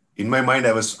 In my mind,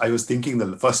 I was thinking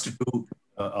the first two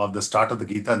of the start of the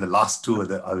Gita and the last two at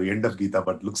the end of Gita,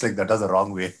 but looks like that was the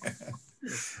wrong way.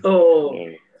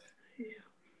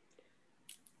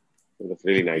 That's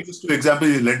really nice. For example,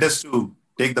 you led us to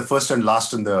take the first and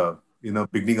last in the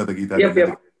beginning of the Gita.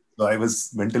 Yep. So I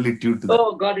was mentally tuned to that.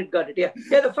 Oh, got it. Yeah.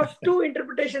 The first two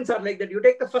interpretations are like that. You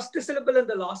take the first syllable and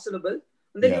the last syllable,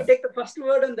 and then you take the first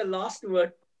word and the last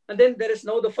word, and then there is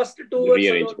now the first two words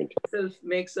alone itself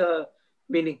makes a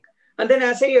meaning. And then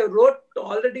as I wrote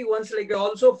already once, like I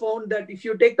also found that if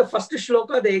you take the first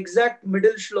shloka, the exact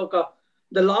middle shloka,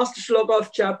 the last shloka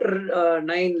of chapter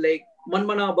 9, like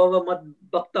Manmana Bhava Mad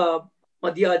Bhakta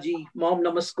Madhyaji Mam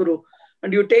Namaskuru,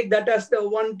 and you take that as the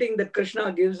one thing that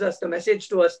Krishna gives us, the message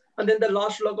to us, and then the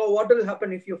last shloka, what will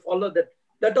happen if you follow that?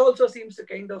 That also seems to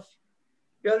kind of,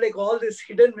 you have like all these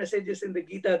hidden messages in the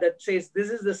Gita that says this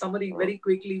is the summary very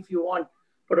quickly if you want,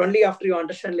 but only after you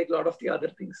understand like a lot of the other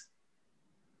things.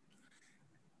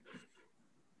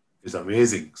 It's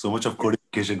amazing. So much of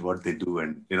codification, what they do.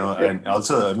 And, and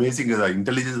also amazing is the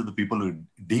intelligence of the people who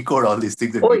decode all these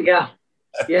things.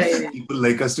 That people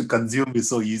like us to consume is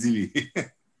so easily.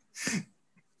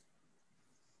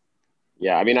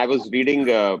 Yeah, I mean, I was reading,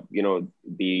 the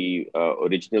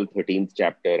original 13th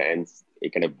chapter and a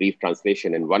kind of brief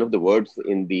translation. And one of the words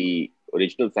in the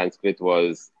original Sanskrit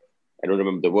was, I don't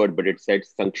remember the word, but it said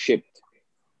sankshipt,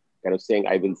 kind of saying,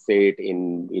 I will say it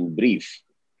in brief,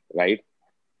 right?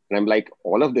 And I'm like,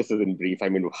 all of this is in brief. I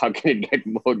mean, how can it get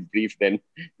more brief than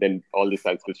all the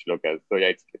Sanskrit shlokas? So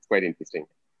yeah, it's quite interesting.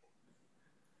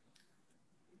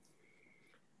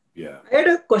 Yeah. I had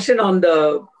a question on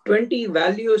the 20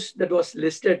 values that was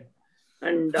listed.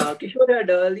 And Kishore had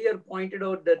earlier pointed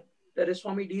out that there is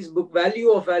Swamiji's book,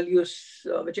 Value of Values,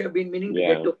 which I have been meaning to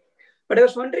get to. But I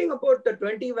was wondering about the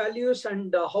 20 values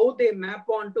and how they map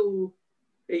onto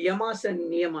yamas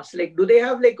and niyamas. Like, do they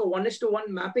have like a 1:1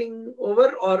 mapping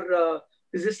over, or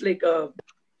is this like a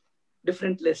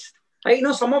different list? I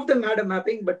know some of them had a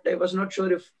mapping, but I was not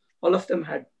sure if all of them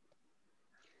had.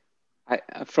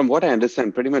 From what I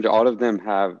understand, pretty much all of them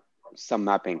have some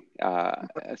mapping.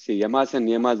 See, yamas and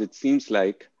niyamas, it seems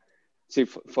like, see,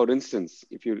 for instance,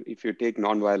 if you take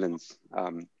nonviolence,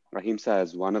 ahimsa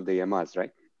as one of the yamas,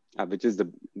 right? Which is the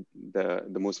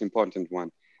most important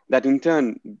one. That in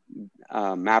turn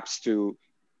maps to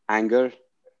anger,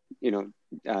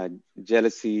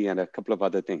 jealousy, and a couple of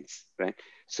other things, right?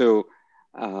 So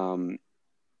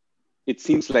it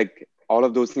seems like all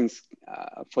of those things,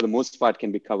 for the most part,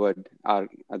 can be covered, are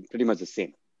pretty much the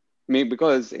same. Maybe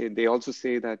because they also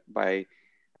say that by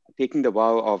taking the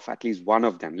vow of at least one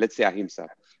of them, let's say ahimsa,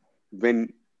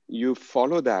 when you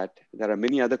follow that, there are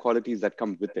many other qualities that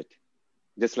come with it.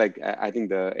 Just like I think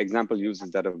the example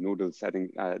uses that of noodles. I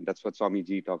think that's what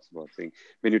Swamiji talks about, saying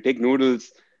when you take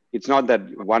noodles, it's not that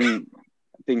one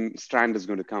strand is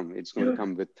going to come. It's going to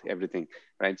come with everything,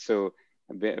 right? So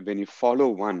when you follow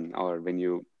one, or when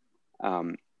you,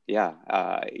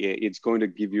 it's going to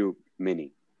give you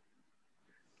many.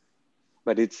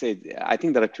 But I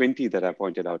think there are 20 that I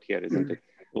pointed out here, isn't it?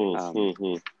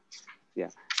 Yeah.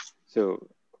 So.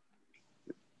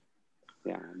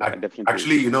 Yeah, definitely.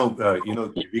 Actually,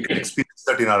 we can experience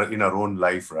that in our own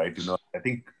life, right? I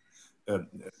think a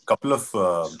couple of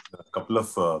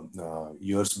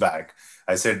years back,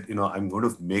 I said, I'm going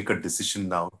to make a decision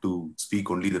now to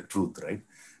speak only the truth, right?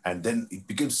 And then it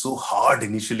became so hard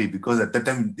initially, because at that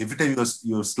time, every time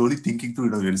you're slowly thinking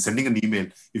through, you're sending an email.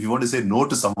 If you want to say no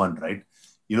to someone, right?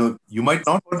 You might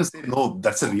not want to say no.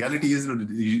 That's the reality.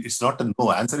 It's not a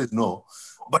no. Answer is no.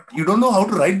 But you don't know how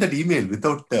to write that email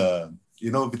without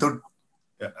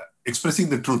expressing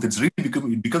the truth.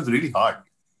 It becomes really hard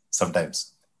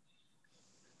sometimes.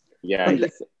 Yeah.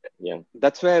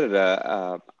 That's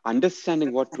where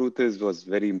understanding what truth is was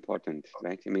very important,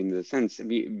 right? I mean, in the sense,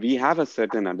 we have a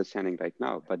certain understanding right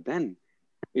now, but then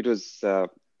it was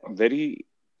very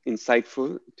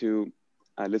insightful to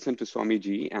listen to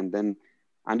Swamiji and then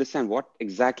understand what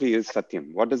exactly is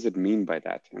Satyam. What does it mean by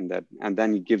that? And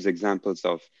then he gives examples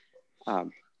of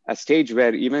a stage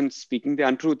where even speaking the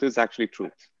untruth is actually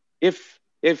truth. If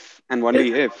and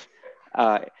only if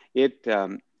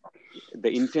the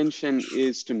intention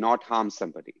is to not harm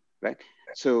somebody, right?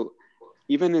 So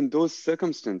even in those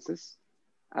circumstances,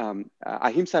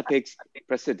 ahimsa takes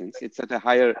precedence. It's at a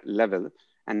higher level,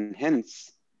 and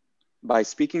hence by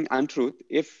speaking untruth,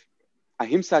 if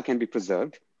ahimsa can be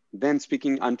preserved, then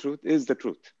speaking untruth is the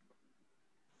truth.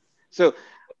 So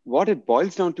what it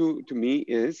boils down to me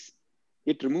is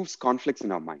it removes conflicts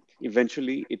in our mind.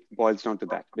 Eventually, it boils down to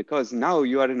that, because now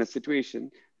you are in a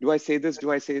situation. Do I say this?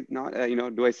 Do I say not?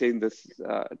 Do I say this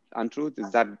untruth?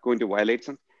 Is that going to violate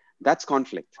something? That's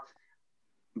conflict.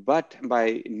 But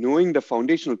by knowing the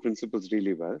foundational principles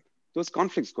really well, those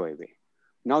conflicts go away.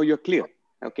 Now you're clear.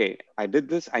 Okay, I did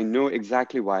this. I know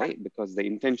exactly why, because the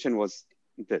intention was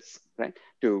this, right?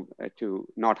 To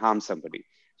not harm somebody.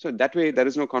 So that way, there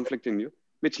is no conflict in you,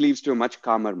 which leads to a much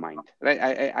calmer mind, right?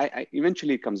 I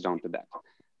eventually it comes down to that,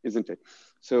 isn't it?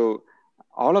 So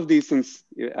all of these things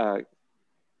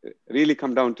really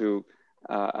come down to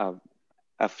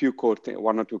a few core,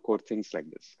 one or two core things like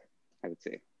this, I would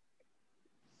say.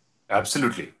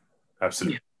 Absolutely.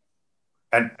 Absolutely.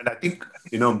 And I think,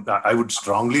 I would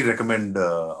strongly recommend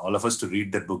all of us to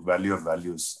read that book, Value of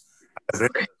Values. I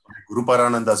read Guru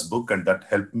Parananda's book, and that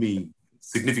helped me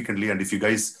significantly. And if you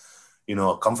guys,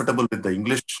 are comfortable with the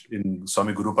English in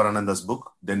Swami Guru Parananda's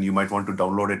book, then you might want to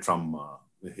download it from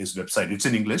his website. It's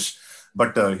in English,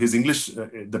 but his English,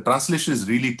 the translation is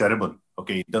really terrible.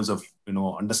 Okay, in terms of,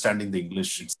 understanding the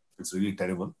English, it's really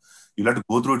terrible. You'll have to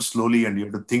go through it slowly, and you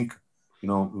have to think,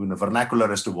 in a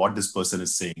vernacular as to what this person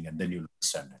is saying, and then you'll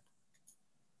understand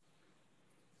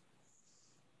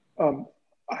it.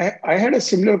 I had a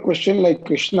similar question like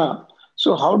Krishna.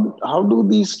 So how do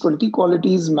these 20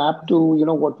 qualities map to,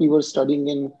 what we were studying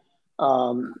in,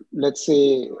 let's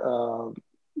say,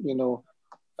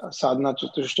 sadhana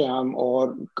chatushtayam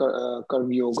or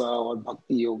karma yoga or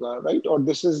bhakti yoga, right? Or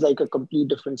this is like a complete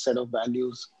different set of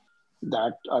values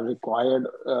that are required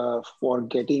for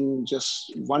getting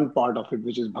just one part of it,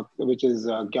 which is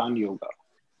Gyan Yoga?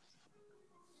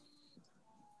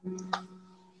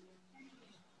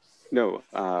 No,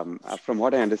 from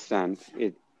what I understand,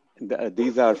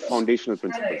 these are foundational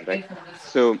principles, right?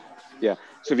 So, yeah,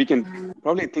 so we can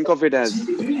probably think of it as,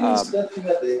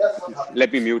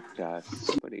 let me mute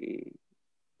somebody.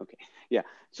 Okay, yeah,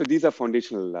 so these are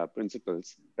foundational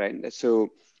principles, right? So,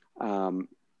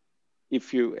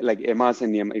 if you like yamas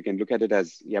and yamas, you can look at it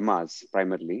as yamas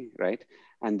primarily, right?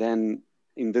 And then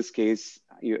in this case,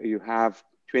 you have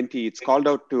 20, it's called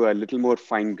out to a little more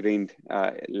fine-grained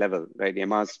level, right?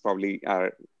 Yamas probably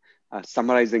are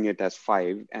summarizing it as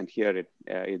 5, and here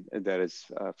there is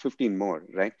 15 more,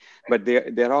 right? But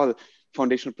they're all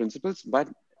foundational principles, but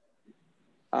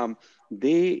when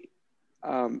we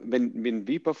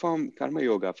perform karma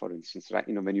yoga, for instance, right?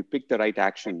 When you pick the right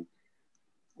action,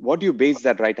 what do you base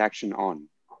that right action on,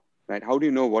 right? How do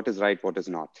you know what is right, what is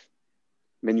not?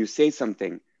 When you say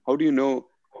something, how do you know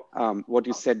what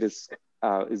you said is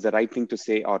the right thing to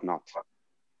say or not,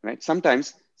 right?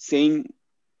 Sometimes saying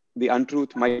the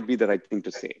untruth might be the right thing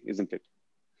to say, isn't it?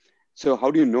 So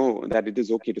how do you know that it is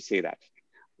okay to say that,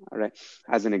 all right?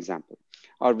 As an example.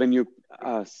 Or when you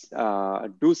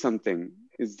do something,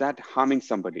 is that harming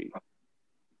somebody?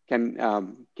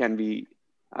 Can we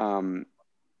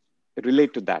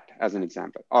relate to that as an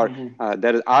example? Or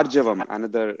there is arjavam,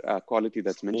 another quality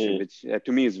that's mentioned, which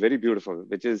to me is very beautiful,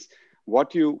 which is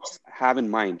what you have in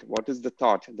mind. What is the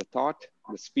thought,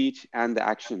 the speech, and the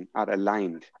action are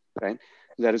aligned, right?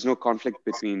 There is no conflict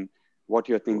between what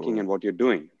you're thinking and what you're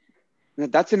doing. Now,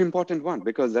 that's an important one,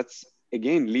 because that's,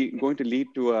 again, going to lead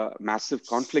to a massive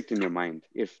conflict in your mind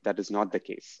if that is not the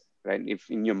case, right? If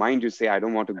in your mind you say, I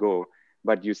don't want to go,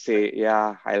 but you say,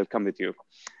 yeah, I'll come with you,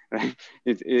 right?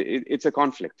 It's a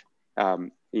conflict,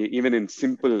 even in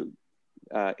simple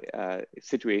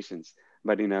situations.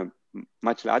 But in a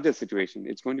much larger situation,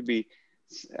 it's going to be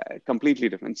completely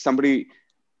different. Somebody,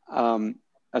 a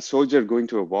soldier going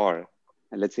to a war,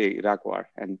 and let's say Iraq war,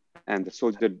 and the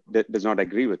soldier does not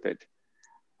agree with it.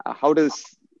 How does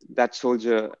that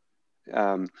soldier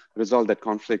resolve that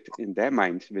conflict in their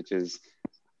mind, which is,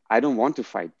 I don't want to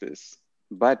fight this,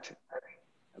 but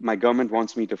my government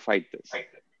wants me to fight this.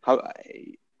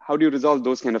 How do you resolve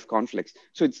those kind of conflicts?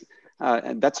 So it's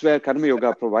that's where Karma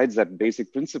Yoga provides that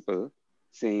basic principle,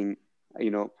 saying,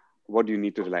 what do you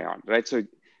need to rely on, right?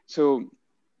 So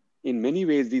in many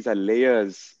ways, these are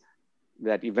layers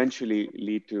that eventually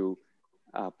lead to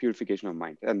purification of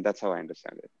mind, and that's how I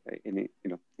understand it. Right?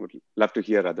 Would love to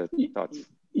hear other thoughts.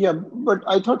 Yeah, but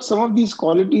I thought some of these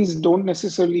qualities don't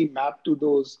necessarily map to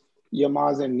those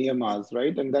yamas and niyamas,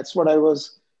 right? And that's what I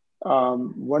was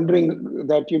wondering,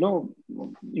 that,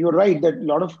 you're right that a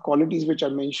lot of qualities which are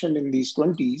mentioned in these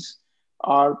 20s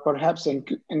are perhaps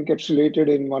encapsulated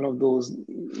in one of those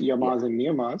yamas and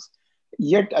niyamas.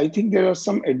 Yet I think there are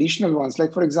some additional ones.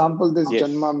 Like, for example, this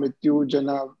Janma, Mrityu,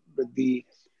 Jana, Vriddhi,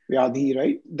 Vyadhi,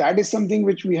 right? That is something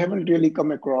which we haven't really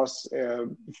come across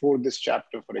before this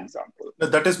chapter, for example.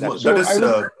 That is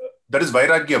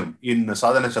Vairagyam in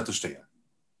Sadhana Chatushtaya.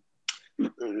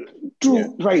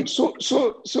 True, right. So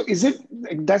is it,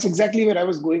 that's exactly where I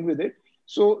was going with it.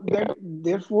 So that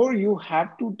therefore you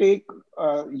have to take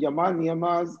Yama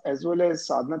Niyamas as well as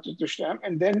Sadhana Chatushtayam,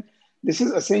 and then this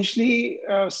is essentially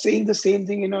saying the same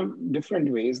thing in a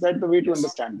different way. Is that the way to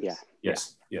understand this?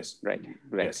 Yes. Right.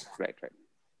 Yes. Right.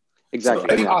 Exactly.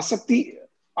 So, I think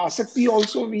Asakti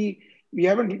also, we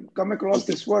haven't come across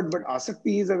this word, but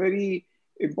Asakti is a very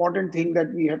important thing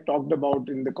that we have talked about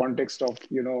in the context of,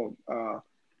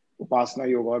 Upasana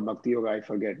Yoga or Bhakti Yoga. I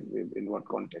forget in what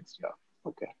context. Yeah.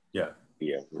 Okay. Yeah.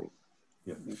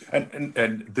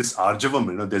 And this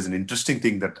Arjavam, there's an interesting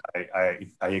thing that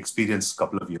I experienced a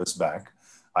couple of years back.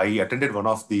 I attended one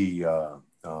of the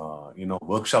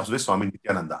workshops with Swami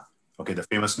Nityananda. Okay, the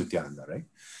famous Nityananda, right?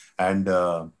 And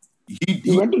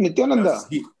he went to Nityananda.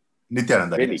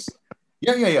 Nityananda, really?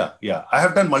 Yes. Yeah. I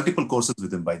have done multiple courses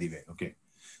with him, by the way. Okay.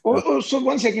 So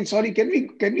 1 second. Sorry, can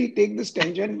we take this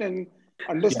tangent and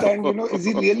understand? Is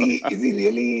he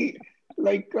really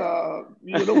like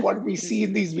what we see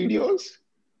in these videos?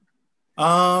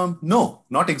 No,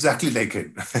 not exactly like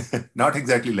it. Not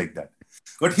exactly like that.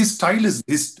 But his style is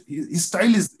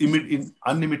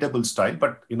unimitable style.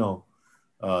 But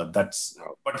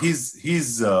but he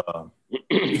has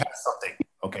something.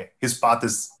 Okay, his path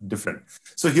is different.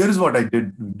 So here is what I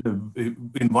did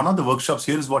in one of the workshops.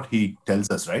 Here is what he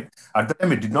tells us. Right at the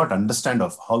time, I did not understand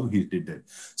of how he did it.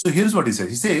 So here's what he says.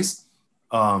 He says,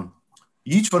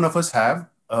 each one of us have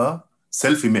a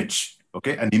self-image.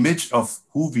 Okay, an image of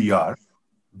who we are.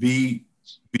 We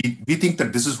think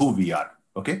that this is who we are.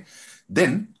 Okay,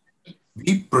 then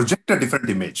we project a different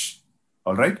image.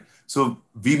 All right. So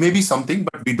we may be something,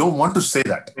 but we don't want to say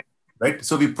that. Right.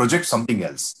 So we project something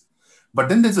else. But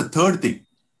then there's a third thing.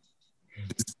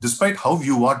 Despite how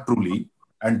you are truly,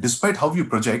 and despite how you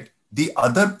project, the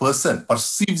other person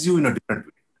perceives you in a different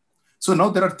way. So now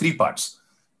there are three parts.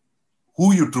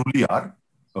 Who you truly are.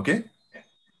 Okay.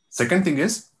 Second thing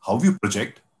is how you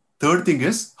project. Third thing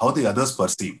is how the others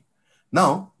perceive.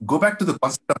 Now, go back to the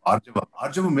concept of Arjavam.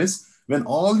 Arjavam is when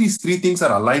all these three things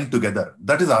are aligned together.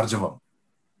 That is Arjavam.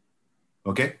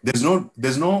 Okay? There's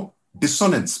no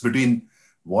dissonance between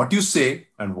what you say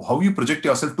and how you project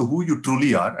yourself to who you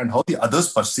truly are and how the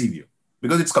others perceive you.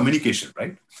 Because it's communication,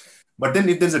 right? But then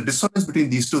if there's a dissonance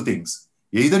between these two things,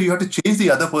 either you have to change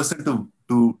the other person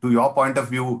to your point of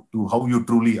view, to how you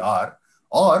truly are,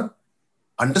 or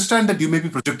understand that you may be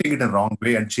projecting it in a wrong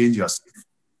way and change yourself.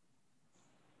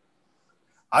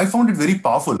 I found it very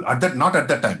powerful not at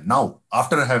that time. Now,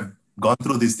 after I have gone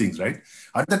through these things, right?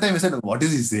 At that time, I said, what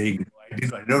is he saying?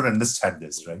 I don't understand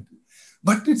this, right?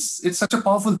 But it's such a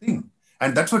powerful thing.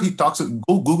 And that's what he talks about.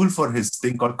 Go Google for his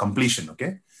thing called completion,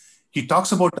 okay? He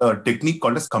talks about a technique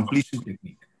called as completion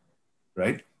technique,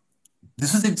 right?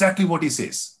 This is exactly what he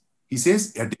says. He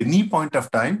says, at any point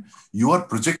of time, you are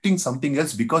projecting something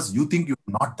else because you think you're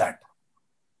not that.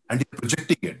 And you're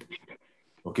projecting it.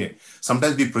 Okay.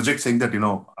 Sometimes we project saying that,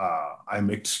 I'm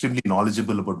extremely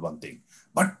knowledgeable about one thing.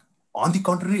 But on the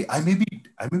contrary, I may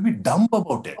be dumb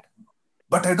about it.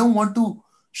 But I don't want to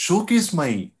showcase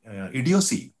my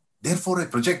idiocy. Therefore, I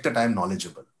project that I am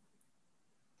knowledgeable.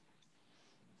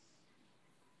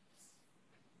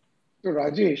 So,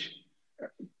 Rajesh,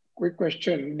 quick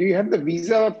question. Do you have the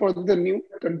visa for the new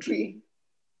country?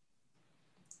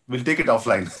 We'll take it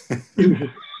offline.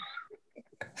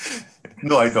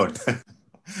 No, I don't.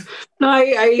 No,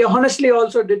 I honestly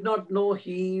also did not know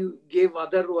he gave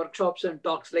other workshops and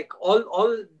talks. Like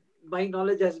all my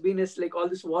knowledge has been is like all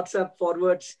this WhatsApp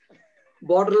forwards,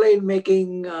 borderline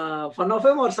making fun of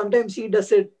him, or sometimes he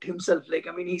does it himself. Like,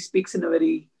 I mean, he speaks in a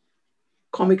very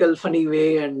comical, funny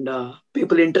way, and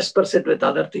people intersperse it with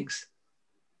other things.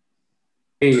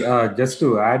 Hey, just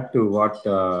to add to what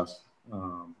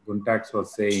Guntax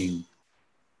was saying,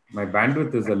 my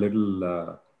bandwidth is a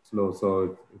little slow,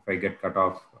 so if I get cut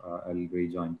off, I'll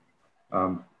rejoin.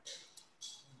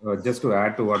 Just to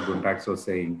add to what Guntax was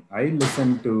saying, I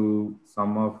listened to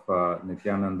some of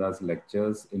Nityananda's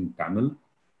lectures in Tamil,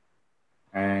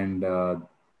 and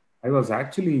I was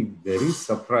actually very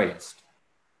surprised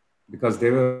because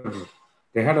they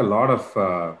had a lot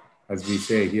of, as we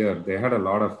say here, they had a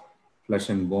lot of flesh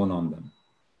and bone on them.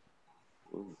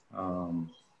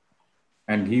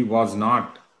 And he was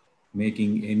not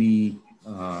making any,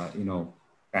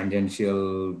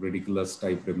 tangential, ridiculous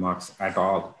type remarks at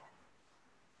all.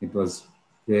 It was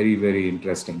very, very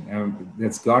interesting.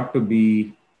 There's got to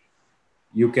be,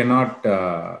 you cannot,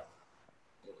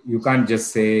 you can't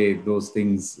just say those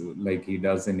things like he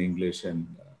does in English and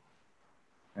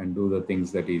do the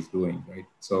things that he's doing, right?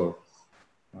 So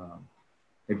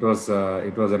it was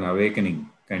an awakening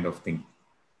kind of thing.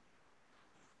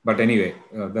 But anyway,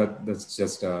 that's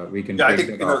just we can take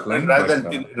that offline. Rather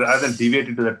than deviate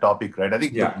into the topic, right? I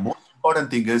think the most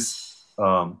important thing is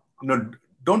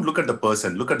don't look at the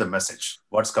person, look at the message,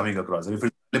 what's coming across. And if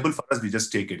it's valuable for us, we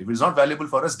just take it. If it's not valuable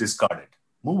for us, discard it.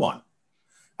 Move on.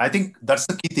 I think that's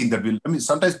the key thing that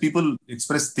sometimes people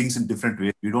express things in different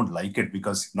ways. We don't like it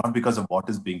not because of what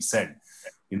is being said.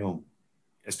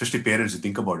 Especially parents, you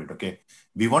think about it, okay?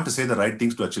 We want to say the right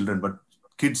things to our children, but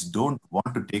kids don't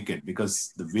want to take it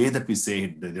because the way that we say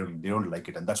it, they don't like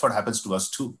it. And that's what happens to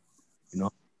us too,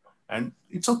 and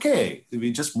it's okay.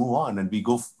 We just move on and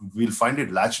we'll find it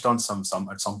latched on at some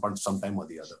point, sometime or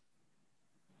the other.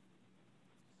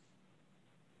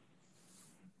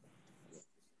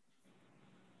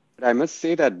 I must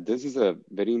say that this is a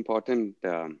very important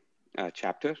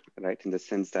chapter, right? In the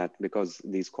sense that because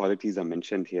these qualities are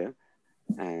mentioned here,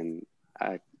 and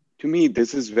to me,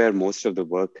 this is where most of the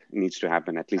work needs to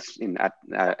happen, at least at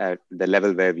the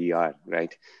level where we are,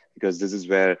 right? Because this is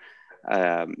where,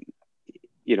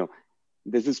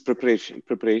 this is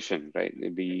preparation, right?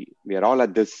 We are all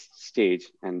at this stage,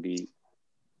 and we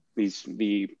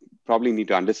probably need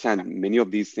to understand many of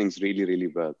these things really, really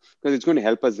well, because it's going to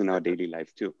help us in our daily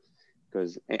life too.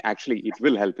 Because actually, it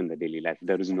will help in the daily life.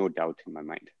 There is no doubt in my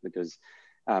mind. Because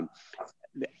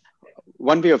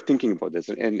one way of thinking about this,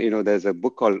 and there's a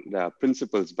book called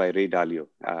Principles by Ray Dalio.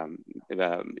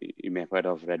 You may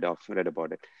have read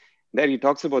about it. There he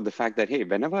talks about the fact that, hey,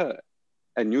 whenever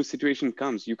a new situation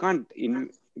comes, you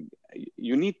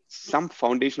need some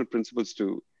foundational principles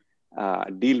to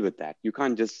deal with that. You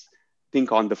can't just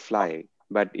think on the fly.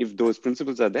 But if those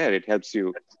principles are there, it helps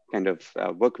you kind of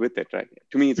work with it, right?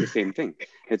 To me, it's the same thing.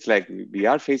 It's like we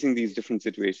are facing these different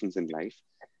situations in life.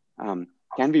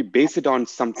 Can we base it on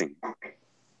something?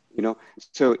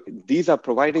 So these are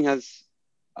providing us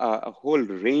a whole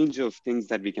range of things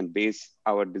that we can base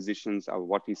our decisions, or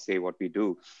what we say, what we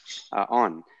do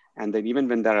on. And then even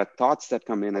when there are thoughts that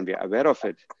come in and we're aware of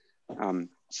it,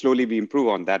 slowly we improve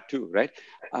on that too, right?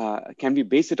 Can we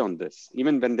base it on this?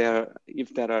 Even when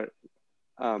if there are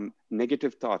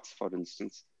negative thoughts, for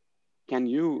instance, can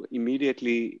you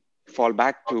immediately fall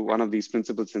back to one of these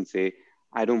principles and say,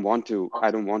 I don't want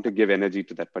to give energy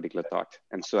to that particular thought.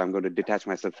 And so I'm going to detach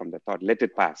myself from that thought, let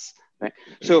it pass, right?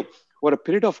 So for a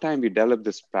period of time, we develop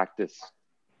this practice,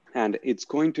 and it's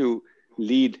going to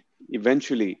lead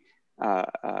eventually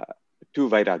to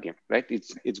Vairagyam, right?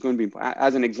 It's going to be,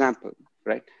 as an example,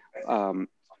 right?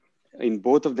 In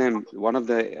both of them, one of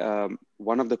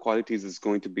the qualities is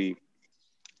going to be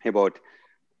about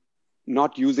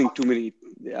not using too many,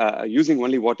 using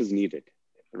only what is needed,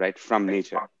 right, from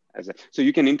nature. So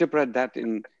you can interpret that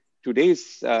in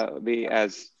today's way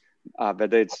as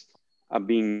whether it's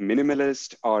being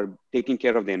minimalist or taking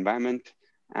care of the environment,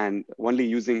 and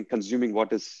only consuming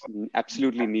what is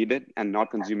absolutely needed and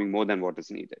not consuming more than what is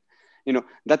needed.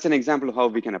 That's an example of how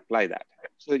we can apply that.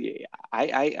 So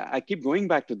I keep going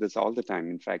back to this all the time.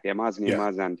 In fact, yamas,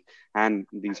 niyamas, and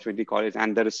these 20 qualities,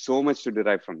 and there is so much to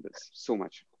derive from this, so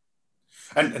much.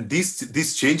 And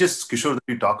these changes, Kishore, that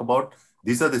we talk about,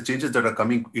 these are the changes that are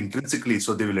coming intrinsically,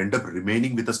 so they will end up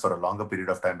remaining with us for a longer period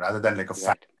of time, rather than like a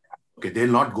fact. Okay,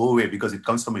 they'll not go away because it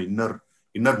comes from an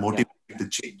inner motive to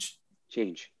change.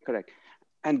 Change, correct.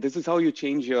 And this is how you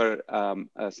change your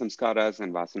samskaras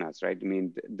and vasanas, right? I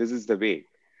mean, this is the way.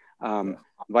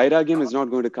 Vairagyam is not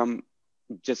going to come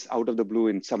just out of the blue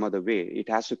in some other way. It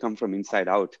has to come from inside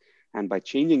out. And by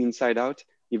changing inside out,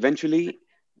 eventually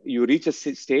you reach a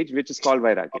stage which is called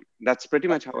Vairagyam. That's pretty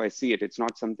much how I see it. It's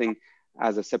not something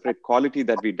as a separate quality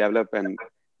that we develop, and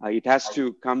it has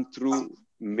to come through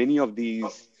many of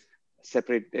these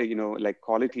separate, like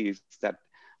qualities that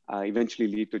eventually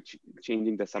lead to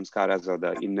changing the samskaras or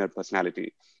the inner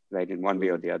personality, right, in one way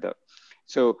or the other.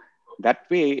 So that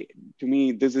way, to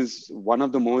me, this is one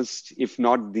of the most, if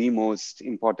not the most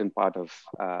important part of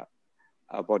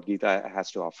what Gita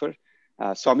has to offer.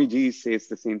 Swamiji says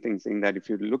the same thing, saying that if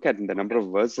you look at the number of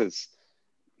verses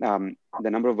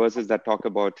that talk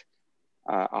about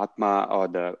Atma, or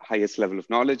the highest level of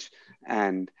knowledge,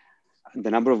 and the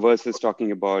number of verses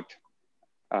talking about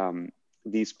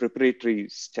these preparatory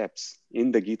steps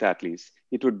in the Gita, at least,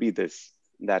 it would be this,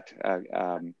 that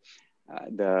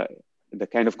the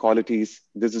kind of qualities,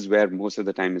 this is where most of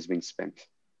the time is being spent.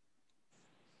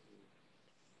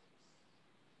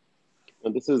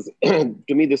 And this is, to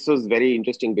me, this was very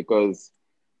interesting because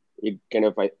it kind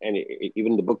of, and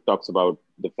even the book talks about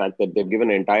the fact that they've given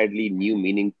an entirely new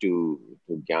meaning to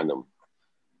Jnanam,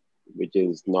 which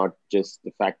is not just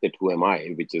the fact that who am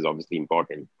I, which is obviously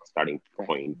important starting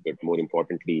point, but more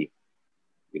importantly,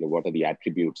 what are the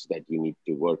attributes that you need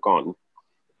to work on?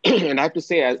 And I have to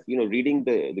say, as reading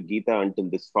the Gita until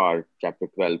this far, chapter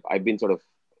 12, I've been sort of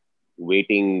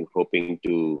waiting, hoping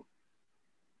to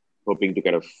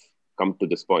kind of come to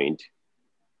this point.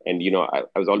 And, I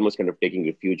was almost kind of taking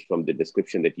refuge from the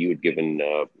description that you had given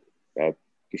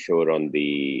Kishore on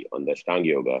the Ashtanga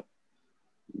Yoga.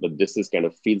 But this is kind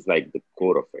of feels like the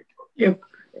core of it. Yep.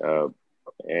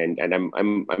 And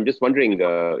I'm just wondering,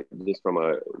 just from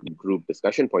a group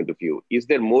discussion point of view, is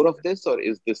there more of this, or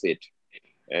is this it?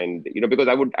 And because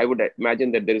I would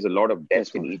imagine that there is a lot of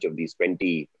depth in each of these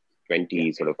 20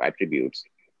 sort of attributes,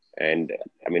 and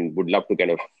would love to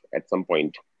kind of at some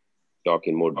point talk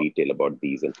in more detail about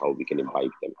these and how we can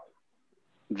imbibe them.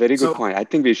 Very good point. I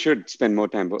think we should spend more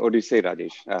time. What do you say,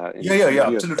 Rajesh? Yeah,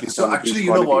 absolutely. So actually,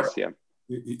 you know what?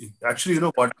 Actually,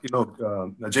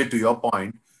 Ajay, to your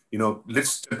point, let's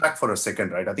step back for a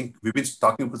second, right? I think we've been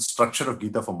talking about the structure of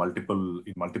Gita for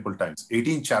multiple times.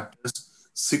 18 chapters,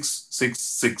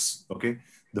 6. Okay.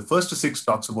 The first 6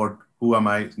 talks about who am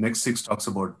I. Next 6 talks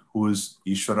about who is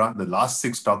Ishvara. The last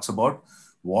 6 talks about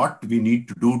what we need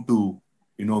to do to,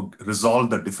 resolve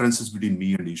the differences between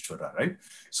me and Ishvara, right?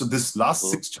 So this last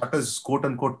 6 chapters is quote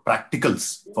unquote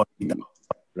practicals for Gita,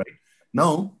 right?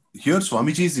 Now, here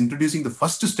Swamiji is introducing the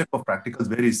first step of practicals,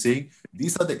 where he's saying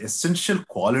these are the essential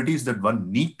qualities that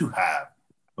one need to have,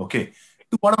 okay,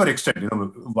 to whatever extent,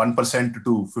 1%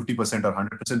 to 50% or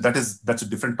 100%, that's a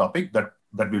different topic that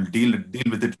we'll deal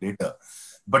with it later.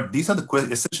 But these are the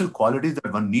essential qualities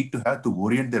that one need to have to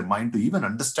orient their mind to even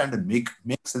understand and make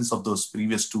sense of those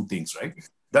previous 2 things, right?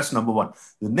 That's number 1.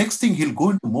 The next thing, he'll go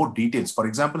into more details. For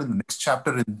example, in the next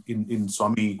chapter in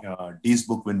Swami D's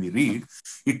book, when we read,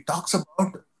 it talks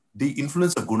about the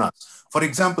influence of gunas. For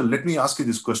example, let me ask you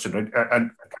this question, right?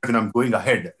 And I'm going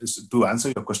ahead to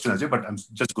answer your question, Ajay, but I'm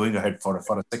just going ahead for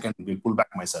a second. We'll pull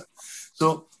back myself.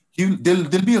 So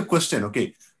there'll be a question.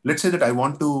 Okay, let's say that I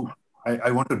want to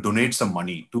donate some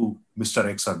money to Mr.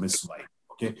 X or Miss Y.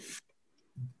 Okay,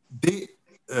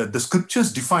 the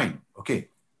scriptures define. Okay,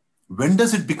 when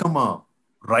does it become a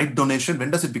right donation?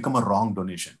 When does it become a wrong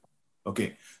donation?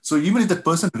 Okay, so even if the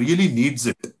person really needs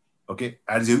it, okay,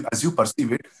 as you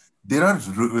perceive it, there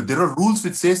are rules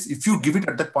which says if you give it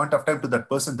at that point of time to that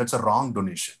person, that's a wrong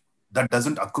donation. That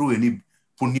doesn't accrue any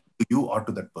punya to you or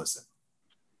to that person.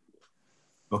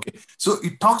 Okay, so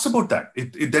it talks about that.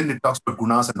 Then it talks about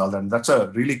gunas and all that. And that's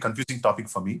a really confusing topic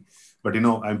for me. But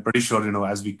I'm pretty sure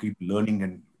as we keep learning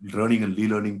and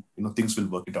relearning, things will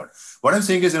work it out. What I'm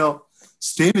saying is,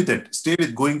 stay with it. Stay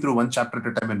with going through one chapter at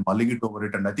a time and mulling it over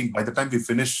it. And I think by the time we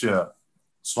finish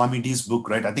Swami D's book,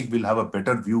 right, I think we'll have a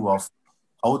better view of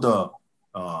how the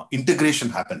integration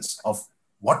happens of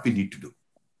what we need to do.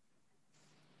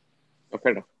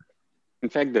 Okay. In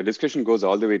fact, the discussion goes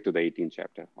all the way to the 18th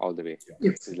chapter, all the way.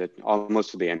 Yes. Almost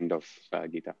to the end of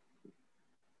Gita.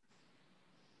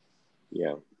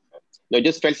 Yeah. No, it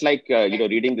just felt like,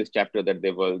 reading this chapter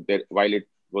that while it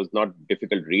was not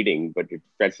difficult reading, but it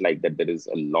felt like that there is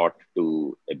a lot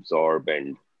to absorb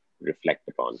and reflect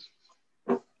upon.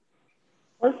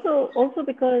 Also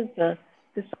because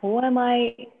this who am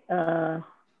I,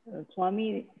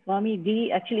 Swami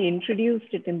D actually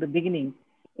introduced it in the beginning.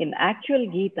 In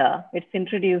actual Gita, it's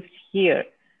introduced here.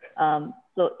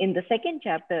 So in the second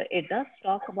chapter, it does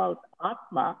talk about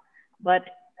Atma, but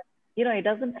it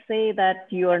doesn't say that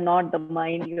you are not the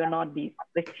mind, you are not these.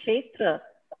 The Kshetra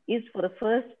is for the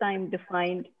first time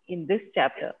defined in this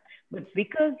chapter. But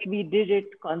because we did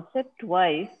it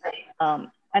concept-wise,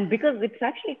 and because it's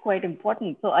actually quite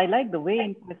important, so I like the way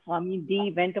in which Swami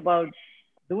D went about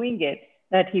doing it,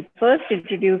 that he first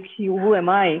introduced who am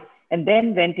I, and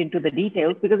then went into the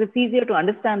details, because it's easier to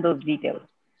understand those details.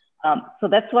 So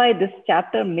that's why this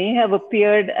chapter may have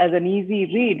appeared as an easy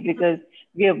read, because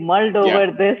we have mulled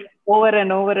over this over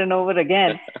and over and over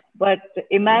again. But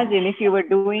imagine if you were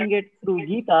doing it through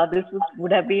Gita, this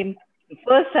would have been the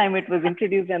first time it was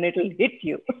introduced and it will hit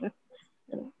you.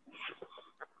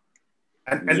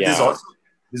 And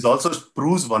this also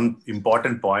proves one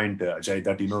important point, Ajay,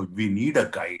 that we need a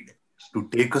guide to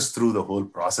take us through the whole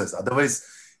process. Otherwise,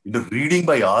 reading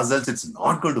by ourselves, it's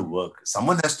not going to work.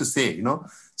 Someone has to say,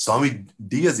 Swami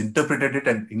D has interpreted it,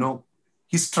 and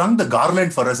he strung the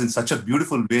garland for us in such a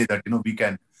beautiful way that we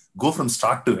can go from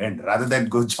start to end rather than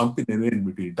go jump in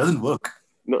between. It doesn't work.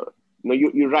 No,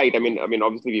 you're right. I mean,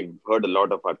 obviously we've heard a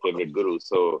lot of our favorite gurus,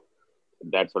 so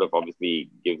that sort of obviously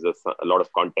gives us a lot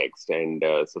of context. And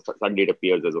so suddenly it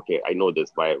appears as, okay, I know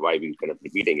this, why we're kind of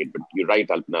repeating it. But you're right,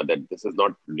 Alpana, that this has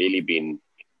not really been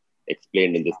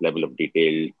explained in this level of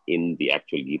detail in the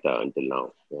actual Gita until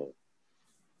now.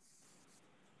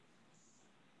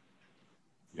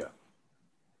 Yeah.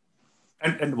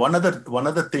 And one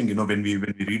other thing, when we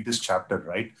read this chapter,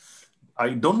 right? I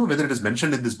don't know whether it is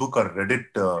mentioned in this book or read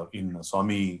it in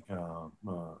Swami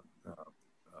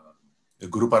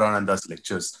Guru Parananda's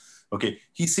lectures. Okay,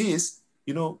 he says,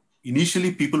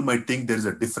 initially people might think there is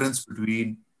a difference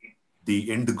between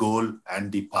the end goal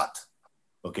and the path.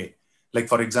 Okay, like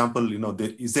for example,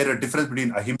 is there a difference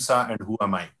between ahimsa and who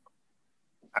am I?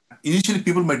 Initially,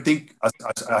 people might think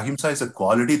ahimsa is a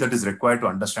quality that is required to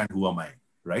understand who am I,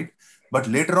 right? But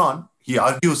later on, he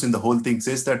argues in the whole thing,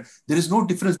 says that there is no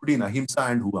difference between ahimsa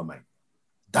and who am I.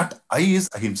 That I is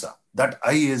ahimsa. That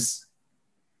I is,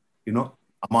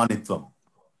 amanitvam,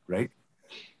 right?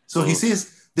 So he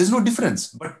says there's no difference,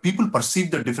 but people perceive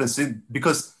the difference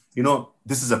because,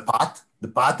 this is a path. The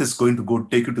path is going to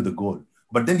take you to the goal.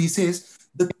 But then he says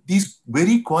that these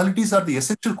very qualities are the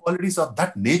essential qualities of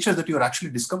that nature that you're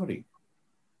actually discovering.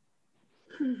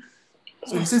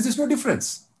 So he says there's no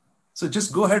difference. So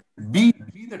just go ahead, be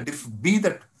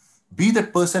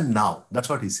that person now. That's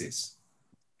what he says.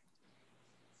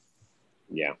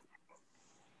 Yeah.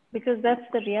 Because that's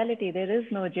the reality. There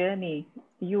is no journey.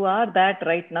 You are that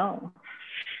right now.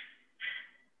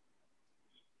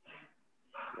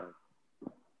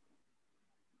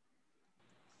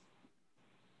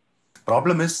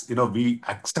 Problem is, we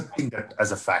accepting that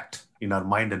as a fact in our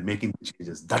mind and making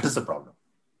changes. That is the problem.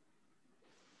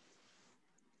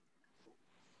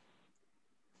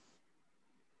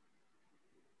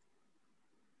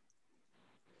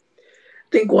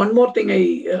 I think one more thing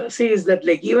I see is that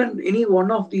like even any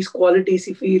one of these qualities,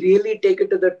 if we really take it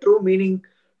to the true meaning,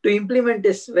 to implement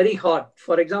is very hard.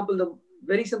 For example, the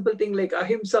very simple thing like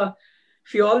ahimsa,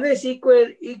 if you always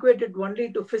equate it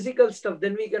only to physical stuff,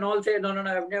 then we can all say, no,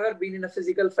 I've never been in a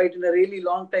physical fight in a really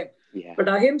long time. Yeah. But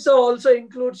ahimsa also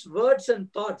includes words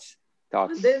and thoughts.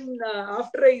 And then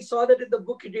after I saw that in the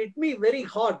book, it hit me very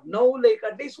hard. Now, like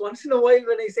at least once in a while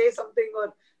when I say something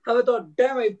or have a thought,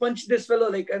 damn, I punched this fellow.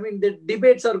 Like, I mean, the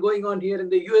debates are going on here in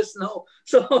the US now.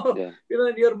 So,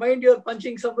 in your mind, you're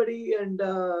punching somebody. And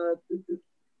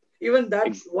even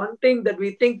that's one thing that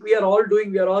we think we are all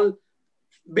doing. We are all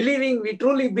believing, we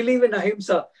truly believe in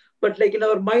ahimsa. But like in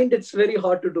our mind, it's very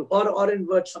hard to do, or in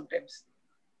words sometimes.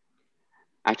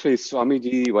 Actually,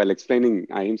 Swamiji, while explaining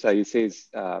ahimsa, he says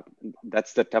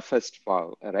that's the toughest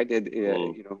vow, right?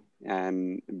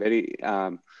 And very,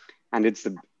 and it's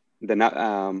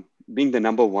being the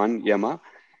number one yama.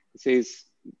 It says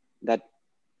that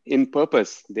in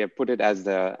purpose they have put it as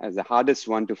the hardest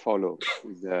one to follow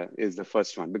is the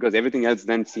first one, because everything else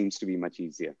then seems to be much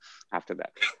easier after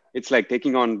that. It's like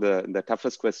taking on the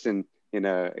toughest question in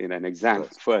an exam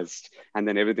first, and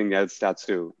then everything else starts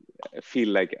to feel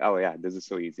like, oh yeah, this is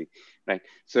so easy, right?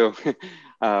 So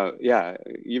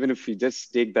even if we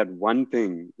just take that one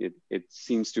thing, it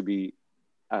seems to be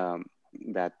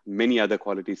that many other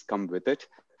qualities come with it,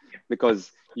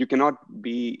 because you cannot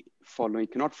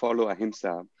follow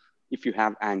ahimsa if you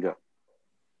have anger.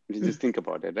 You just think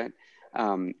about it, right?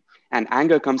 And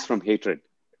anger comes from hatred.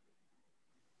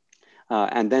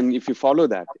 And then if you follow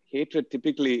that, hatred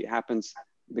typically happens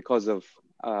because of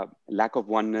lack of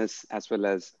oneness, as well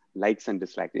as likes and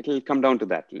dislikes. It'll come down to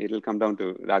that. It'll come down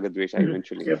to raga dvesha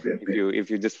eventually, if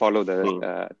you just follow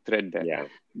the thread there.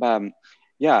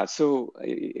 So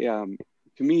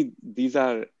to me, these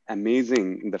are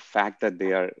amazing in the fact that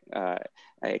they are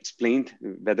explained,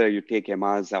 whether you take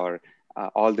yamas or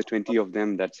all the 20 of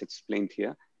them that's explained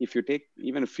here. If you take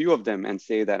even a few of them and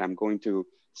say that I'm going to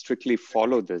strictly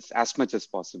follow this as much as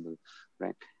possible,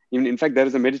 right? In fact, there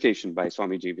is a meditation by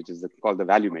Swamiji, which is called the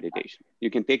value meditation. You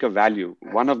can take a value,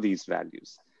 one of these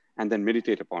values, and then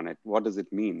meditate upon it. What does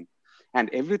it mean? And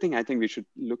everything, I think we should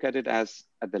look at it as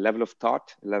at the level of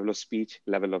thought, level of speech,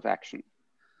 level of action.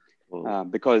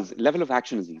 Because level of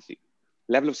action is easy.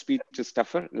 Level of speech is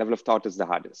tougher. Level of thought is the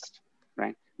hardest,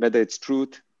 right? Whether it's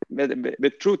truth,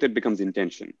 with truth, it becomes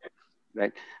intention,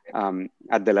 right?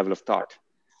 At the level of thought.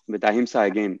 With ahimsa,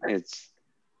 again, it's,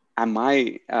 am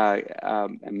I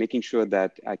making sure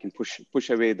that I can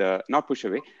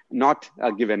not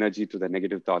give energy to the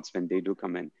negative thoughts when they do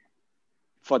come in.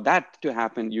 For that to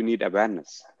happen, you need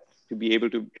awareness to be able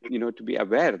to, to be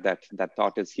aware that that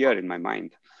thought is here in my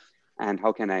mind. And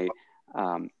how can I,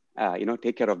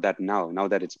 take care of that now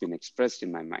that it's been expressed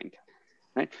in my mind,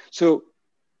 right? So,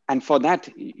 and for that,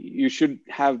 you should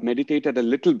have meditated a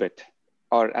little bit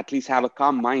or at least have a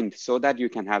calm mind so that you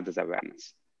can have this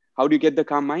awareness. How do you get the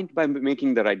calm mind? By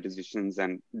making the right decisions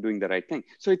and doing the right thing.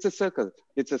 So it's a circle.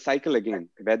 It's a cycle again.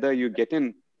 Whether you get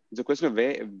in, it's a question of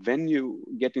when you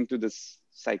get into this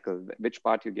cycle, which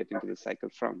part you get into the cycle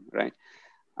from, right?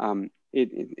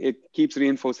 It keeps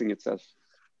reinforcing itself.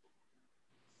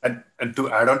 And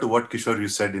to add on to what Kishore, you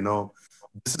said,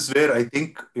 this is where I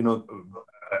think,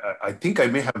 I think I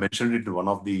may have mentioned it to one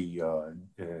of the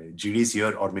GDs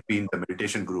here, or maybe in the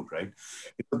meditation group, right?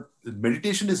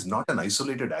 Meditation is not an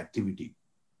isolated activity.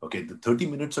 Okay, the 30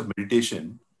 minutes of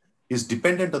meditation is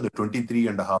dependent on the 23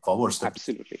 and a half hours. That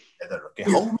Absolutely. Together, okay,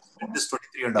 how we spend this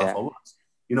 23 and a half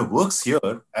hours, works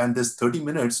here, and this 30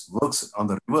 minutes works on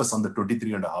the reverse on the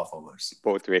 23 and a half hours.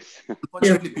 Both ways.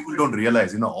 Unfortunately, people don't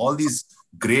realize, all these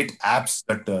great apps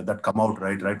that come out,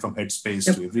 right from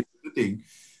Headspace to everything.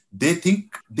 They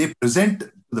think they present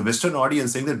to the Western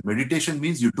audience saying that meditation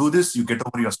means you do this, you get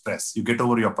over your stress, you get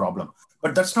over your problem.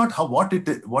 But that's not what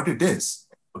it is.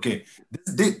 Okay.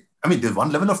 There's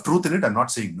one level of truth in it. I'm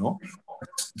not saying no.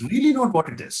 That's really not what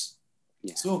it is.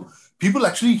 Yeah. So people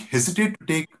actually hesitate to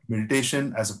take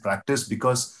meditation as a practice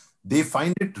because they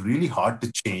find it really hard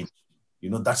to change.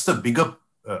 That's the bigger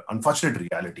unfortunate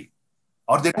reality.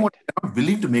 Or they're not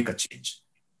willing to make a change.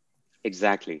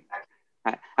 Exactly.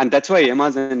 And that's why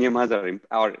yamas and niyamas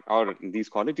or these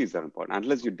qualities are important.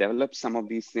 Unless you develop some of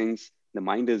these things, the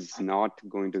mind is not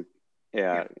going to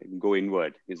go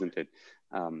inward, isn't it?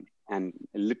 And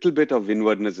a little bit of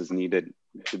inwardness is needed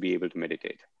to be able to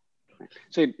meditate.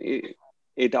 So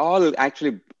it all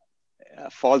actually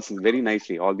falls very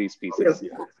nicely, all these pieces.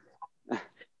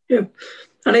 Yeah.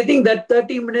 And I think that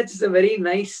 30 minutes is a very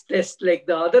nice test. Like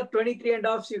the other 23 and a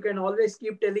half, you can always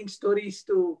keep telling stories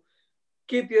to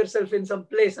keep yourself in some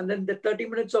place. And then the 30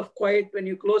 minutes of quiet, when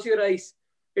you close your eyes,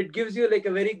 it gives you like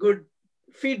a very good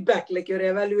feedback, like your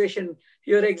evaluation,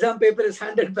 your exam paper is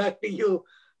handed back to you.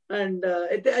 And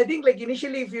I think like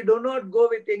initially, if you do not go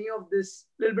with any of this,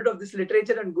 little bit of this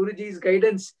literature and Guruji's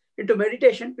guidance into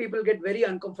meditation, people get very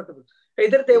uncomfortable.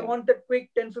 Either they want a quick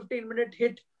 10, 15 minute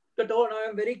hit that, oh, now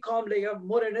I'm very calm, like I have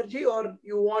more energy, or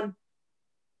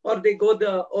they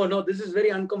go oh no, this is very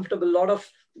uncomfortable. A lot of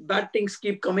bad things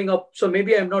keep coming up. So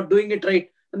maybe I'm not doing it right.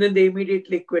 And then they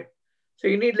immediately quit. So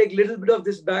you need like little bit of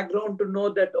this background to know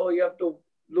that, oh, you have to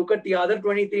look at the other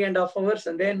 23 and a half hours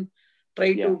and then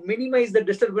try to minimize the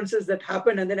disturbances that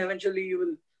happen. And then eventually you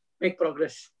will make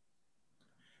progress.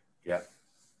 Yeah.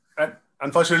 And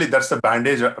unfortunately, that's the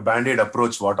band-aid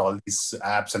approach, what all these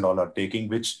apps and all are taking,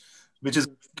 which is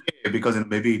okay because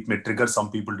maybe it may trigger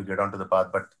some people to get onto the path,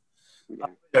 but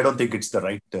I don't think it's the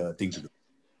right thing to do.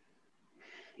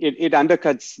 It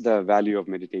undercuts the value of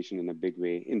meditation in a big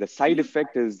way. And the side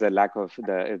effect is the lack of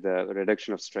the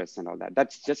reduction of stress and all that.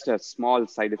 That's just a small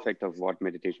side effect of what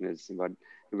meditation is. But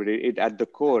at the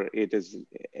core, it is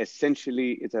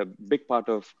essentially, it's a big part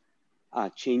of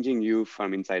changing you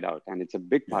from inside out. And it's a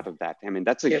big part of that. I mean,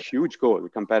 that's a huge goal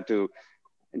compared to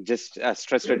just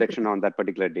stress reduction on that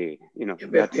particular day.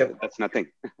 That's nothing.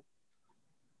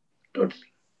 Totally.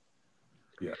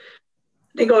 Yeah.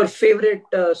 I think our favorite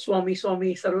Swami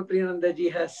Sarvapriyananda ji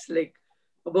has like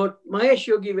about Mahesh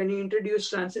Yogi, when he introduced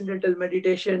transcendental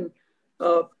meditation,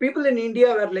 people in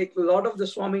India were like, a lot of the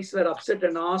Swamis were upset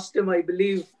and asked him, I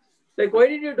believe, like, why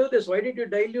did you do this? Why did you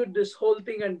dilute this whole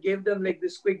thing and gave them like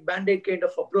this quick band-aid kind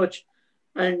of approach?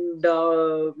 And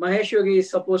Mahesh Yogi is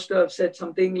supposed to have said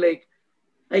something like,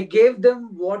 I gave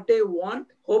them what they want,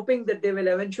 hoping that they will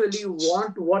eventually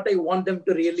want what I want them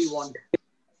to really want.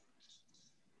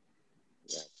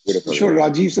 Sure,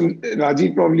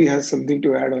 Rajiv probably has something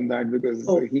to add on that because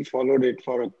he followed it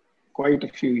for quite a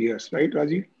few years, right,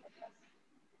 Rajiv?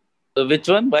 Which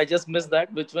one? I just missed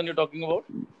that. Which one you're talking about?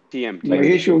 TM.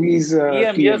 Mahesh Yogi's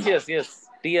TM. Yes.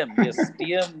 TM. Yes,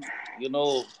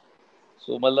 TM.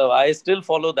 So I still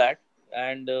follow that,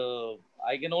 and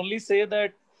I can only say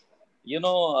that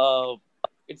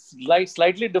it's like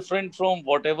slightly different from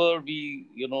whatever we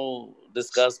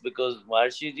discussed, because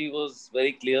Maharshi ji was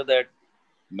very clear that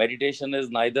meditation is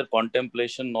neither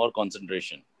contemplation nor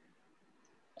concentration.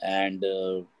 And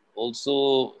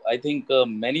also, I think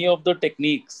many of the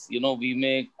techniques, we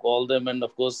may call them, and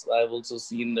of course, I've also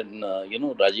seen that,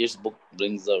 Rajesh's book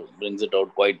brings it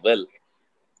out quite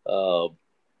well.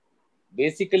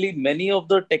 Basically, many of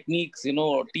the techniques,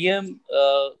 TM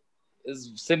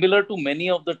is similar to many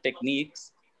of the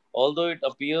techniques, although it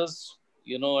appears,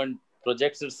 and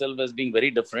projects itself as being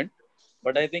very different.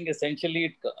 But I think essentially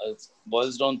it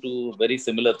boils down to a very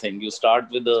similar thing. You start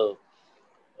with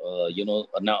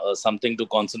something to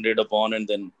concentrate upon, and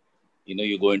then,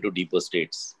 you go into deeper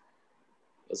states.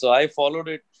 So I followed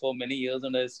it for many years,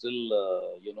 and I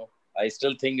still, I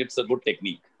still think it's a good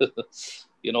technique.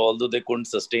 Although they couldn't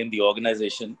sustain the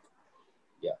organization.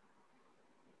 Yeah.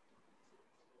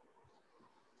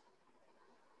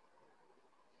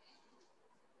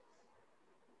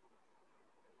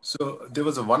 So there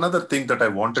was one other thing that I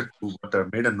wanted to, but I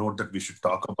made a note that we should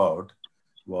talk about,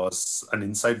 was an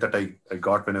insight that I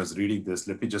got when I was reading this.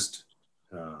 Let me just,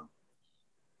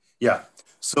 yeah.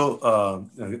 So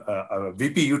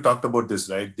VP, you talked about this,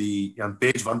 right? On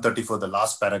page 134, the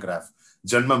last paragraph,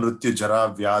 Janma Mrityu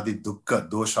Jara Vyadi Dukkha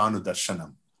Doshanu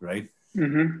Darshanam, right?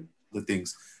 Mm-hmm. The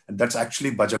things. And that's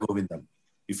actually Bhaja Govindam.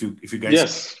 If you guys,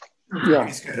 yes, yeah,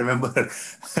 can remember.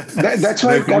 that's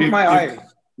why it caught my eye.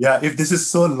 Yeah, if this is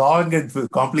so long and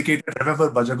complicated, remember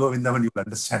Bhaja Govindam and you'll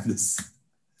understand this.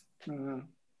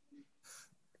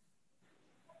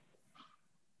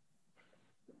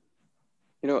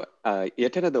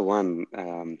 Yet another one,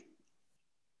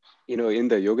 in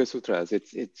the Yoga Sutras,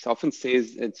 it's often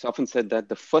said that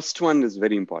the first one is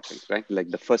very important, right? Like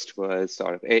the first verse,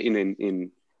 or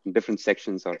in different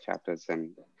sections or chapters.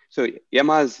 And so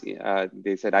Yamas,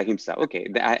 they said ahimsa. Okay,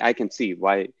 I can see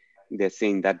why they're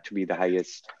saying that to be the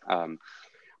highest.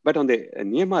 But on the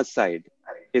Niyama side,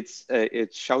 it's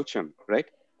shaucham, right?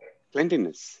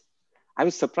 Cleanliness. I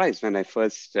was surprised when I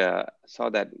first saw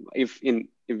that.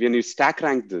 When you stack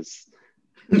rank this,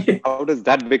 how does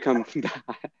that become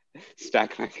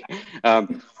stack rank?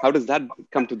 How does that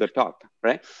come to the top,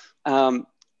 right? And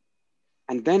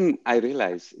then I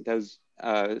realized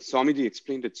Swamiji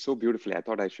explained it so beautifully. I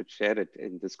thought I should share it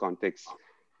in this context,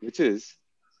 which is,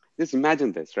 just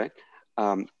imagine this, right?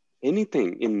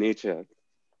 Anything in nature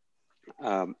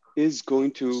is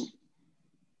going to,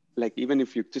 like, even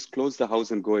if you just close the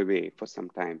house and go away for some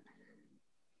time,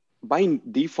 by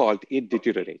default, it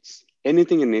deteriorates.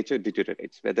 Anything in nature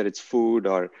deteriorates, whether it's food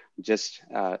or just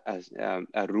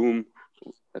a room,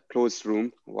 a closed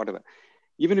room, whatever.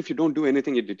 Even if you don't do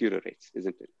anything, it deteriorates,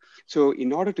 isn't it? So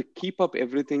in order to keep up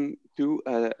everything to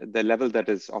the level that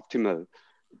is optimal,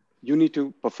 you need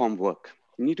to perform work.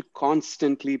 You need to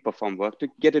constantly perform work to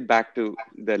get it back to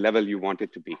the level you want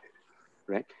it to be,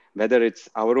 right? Whether it's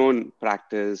our own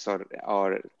practice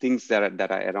or things that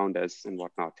are around us and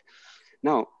whatnot.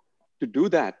 Now, to do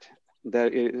that,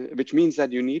 which means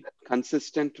that you need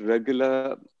consistent,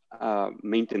 regular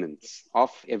maintenance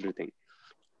of everything,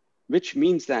 which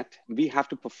means that we have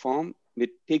to perform.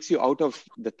 It takes you out of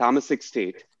the tamasic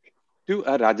state to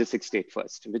a rajasic state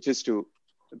first, which is to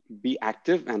be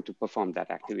active and to perform that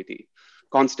activity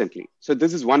constantly. So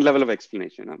this is one level of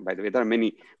explanation. By the way, there are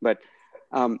many, but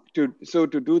to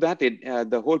do that,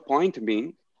 the whole point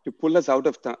being to pull us out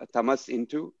of tamas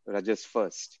into rajas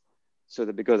first. So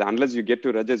that, because unless you get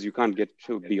to rajas, you can't get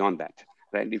to beyond that,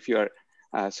 right? If you're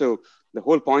so the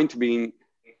whole point being,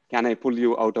 can I pull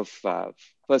you out of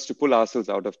first to pull ourselves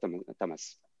out of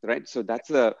tamas, right? So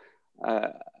that's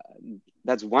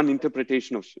one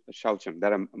interpretation of shaucham.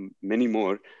 There are many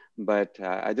more, but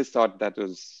I just thought that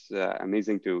was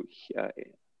amazing to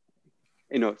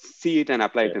see it and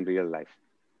apply it in real life.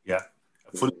 Yeah.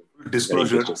 Full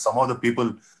disclosure, some of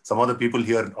the people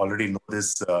here already know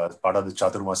this, part of the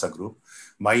Chaturmasa group.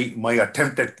 My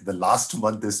attempt at the last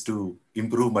month is to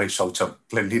improve my shaucham,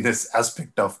 cleanliness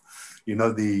aspect of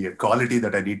the quality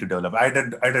that I need to develop. I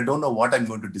don't know what I'm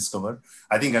going to discover.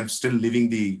 I think I'm still living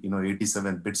the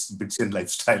 87 Bitsian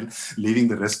lifestyle, leaving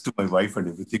the rest to my wife and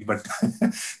everything. But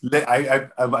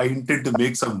I intend to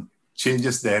make some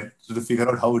changes there to figure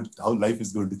out how life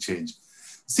is going to change.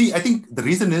 See, I think the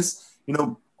reason is,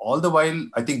 all the while,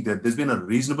 I think that there's been a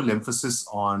reasonable emphasis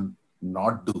on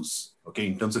not do's, okay,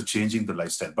 in terms of changing the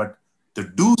lifestyle. But the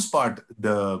do's part,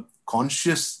 the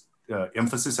conscious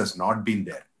emphasis has not been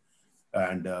there.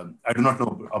 And I do not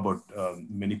know about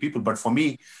many people, but for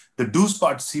me, the do's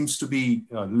part seems to be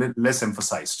less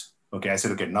emphasized. Okay, I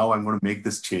said, okay, now I'm going to make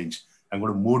this change. I'm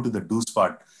going to move to the do's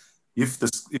part. If the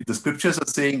scriptures are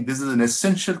saying this is an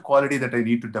essential quality that I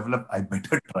need to develop, I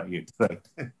better try it, right?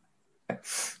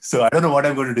 So I don't know what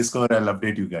I'm going to discover. I'll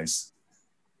update you guys.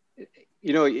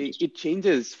 It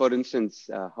changes, for instance,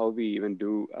 how we even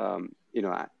do,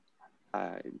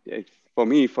 for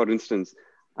me, for instance,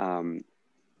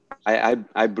 I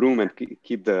broom and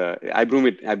I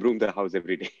broom the house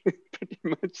every day, pretty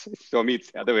much. For me,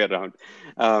 it's the other way around.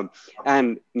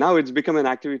 And now it's become an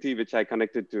activity which I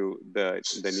connected to the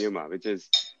niyama, which is,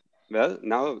 well,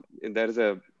 now there is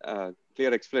a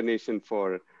clear explanation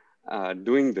for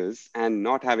doing this and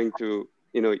not having to,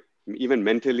 even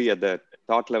mentally at the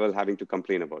thought level, having to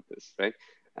complain about this, right?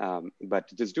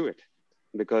 But just do it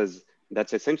because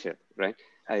that's essential, right?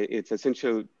 It's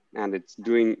essential and it's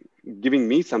giving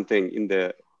me something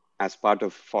as part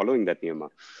of following that niyama.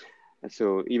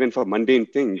 So even for mundane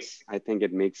things, I think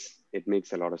it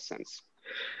makes a lot of sense.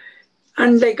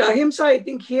 And like ahimsa, I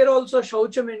think here also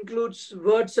shaucham includes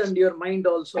words and your mind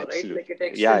also, Absolutely. right? Like it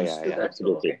extends to that.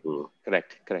 Absolutely. Okay.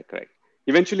 Correct.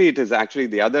 Eventually, it is actually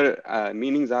the other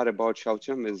meanings are about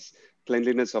shaucham is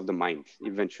cleanliness of the mind,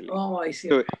 eventually. Oh, I see.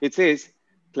 So it says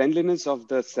cleanliness of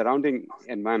the surrounding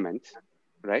environment,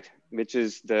 right? Which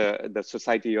is the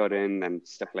society you're in and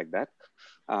stuff like that.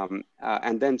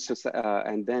 And then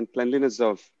cleanliness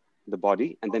of the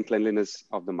body, and then cleanliness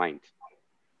of the mind.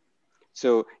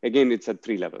 So again, it's at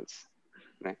 3 levels,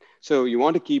 right? So you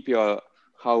want to keep your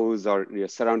house or your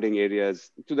surrounding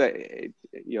areas to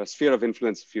your sphere of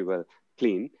influence, if you will,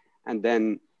 clean, and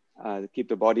then keep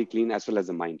the body clean as well as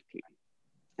the mind clean.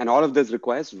 And all of this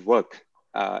requires work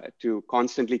to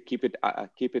constantly keep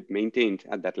it maintained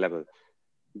at that level,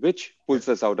 which pulls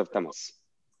us out of tamas.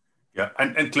 Yeah,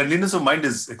 and cleanliness of mind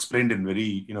is explained in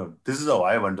very, this is how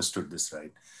I've understood this,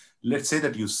 right? Let's say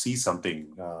that you see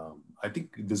something. I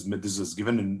think this is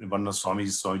given in one of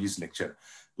Swamiji's lecture.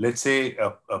 Let's say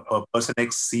a person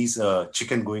X sees a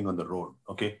chicken going on the road.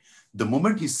 Okay, the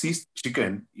moment he sees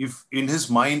chicken, if in his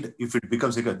mind, if it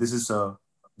becomes like this is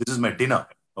my dinner.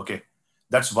 Okay,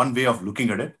 that's one way of looking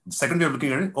at it. The second way of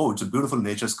looking at it, oh, it's a beautiful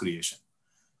nature's creation.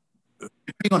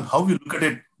 Depending on how you look at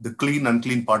it, the clean,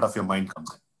 unclean part of your mind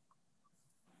comes in.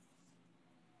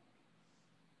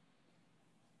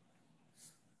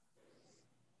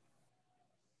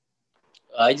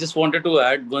 I just wanted to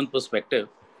add one perspective.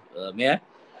 May I?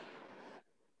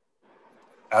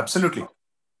 Absolutely.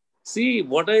 See,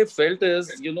 what I felt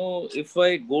is, if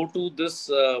I go to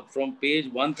this from page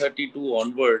 132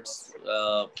 onwards,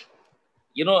 and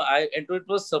it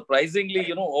was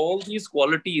surprisingly, all these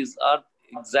qualities are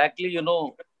exactly,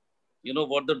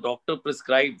 what the doctor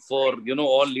prescribed for,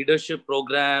 all leadership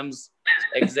programs,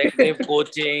 executive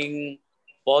coaching,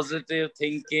 positive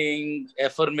thinking,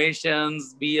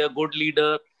 affirmations, be a good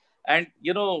leader. And,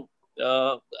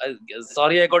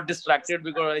 sorry, I got distracted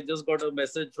because I just got a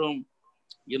message from,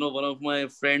 one of my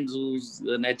friends who's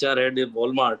an HR head at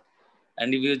Walmart.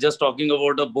 And we were just talking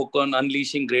about a book on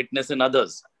unleashing greatness in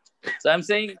others. So I'm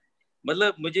saying,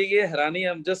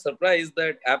 I'm just surprised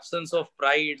that absence of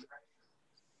pride,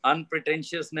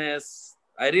 unpretentiousness.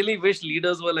 I really wish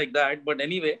leaders were like that. But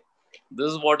anyway,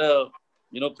 this is what a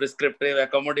prescriptive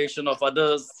accommodation of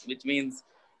others, which means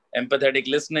empathetic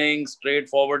listening,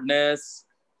 straightforwardness,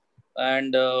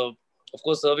 and of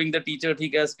course serving the teacher. He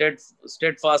has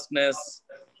steadfastness,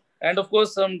 and of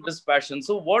course some dispassion.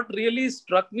 So what really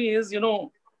struck me is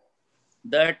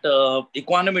that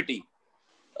equanimity.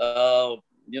 And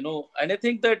I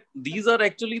think that these are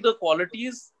actually the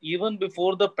qualities even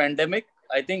before the pandemic.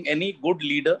 I think any good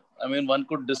leader, one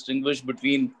could distinguish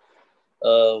between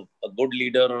a good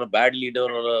leader or a bad leader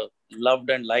or a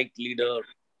loved and liked leader,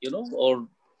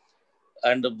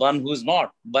 and one who's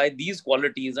not by these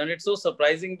qualities. And it's so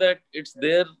surprising that it's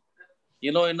there,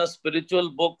 in a spiritual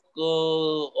book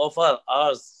of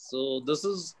ours. So this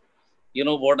is,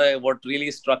 what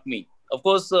really struck me. Of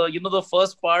course, the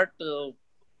first part,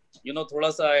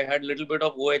 thoda sa I had a little bit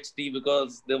of OHT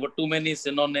because there were too many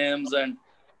synonyms and,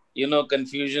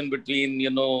 confusion between,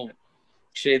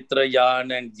 Kshetra,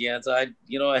 Yan and Jyan. So I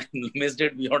missed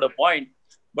it beyond a point.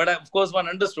 But of course, one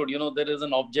understood, there is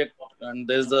an object and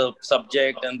there's a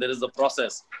subject and there is a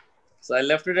process. So I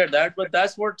left it at that, but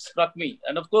that's what struck me.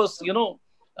 And of course,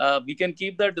 we can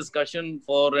keep that discussion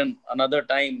for another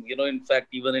time. In fact,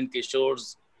 even in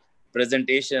Kishore's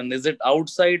presentation, is it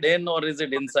outside in or is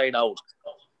it inside out?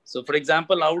 So for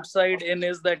example, outside in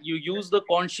is that you use the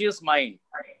conscious mind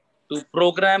to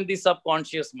program the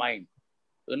subconscious mind,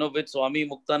 which Swami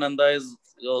Muktananda is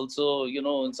also,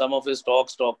 in some of his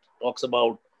talks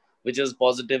about, which is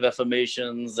positive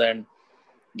affirmations and,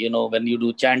 when you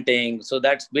do chanting. So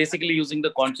that's basically using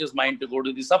the conscious mind to go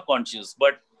to the subconscious.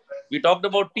 But we talked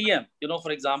about TM,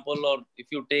 for example, or if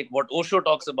you take what Osho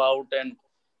talks about. And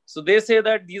so they say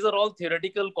that these are all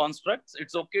theoretical constructs.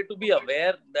 It's okay to be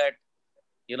aware that,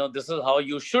 this is how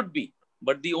you should be.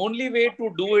 But the only way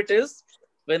to do it is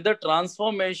when the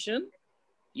transformation,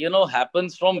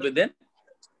 happens from within.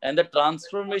 And the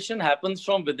transformation happens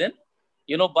from within,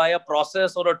 by a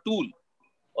process or a tool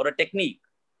or a technique,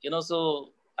 so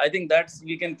I think that's,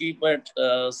 we can keep at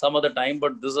some other time,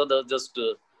 but these are the just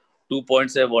 2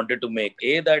 points I wanted to make.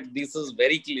 That this is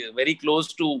very clear, very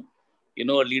close to, a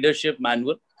leadership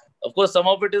manual. Of course, some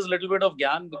of it is a little bit of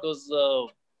Gyan because,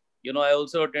 I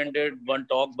also attended one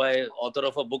talk by author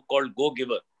of a book called Go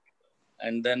Giver.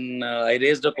 And then I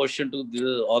raised a question to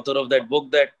the author of that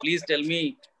book that please tell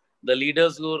me the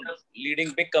leaders who are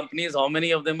leading big companies, how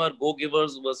many of them are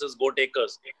go-givers versus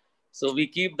go-takers? So we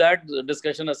keep that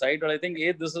discussion aside. But I think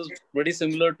this is pretty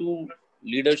similar to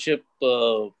leadership,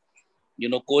 coaching,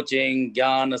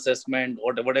 gyan, assessment,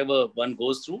 whatever one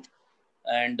goes through.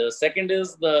 And second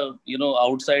is the,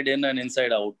 outside in and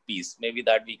inside out piece. Maybe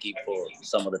that we keep for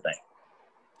some other time.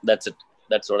 That's it.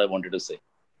 That's what I wanted to say.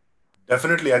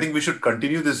 Definitely. I think we should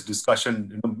continue this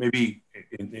discussion, maybe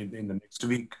in the next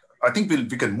week. I think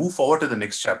we can move forward to the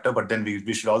next chapter, but then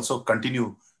we should also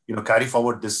continue, carry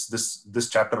forward this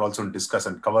chapter also and discuss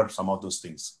and cover some of those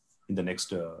things in the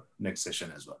next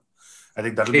session as well. I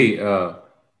think that'll be...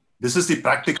 This is the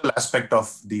practical aspect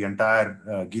of the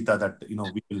entire Gita that,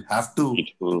 we will have to...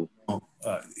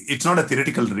 it's not a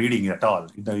theoretical reading at all.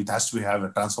 It has to have a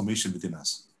transformation within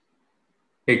us.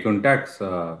 Hey, Kuntax,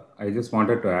 I just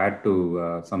wanted to add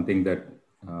to something that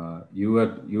you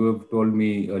have told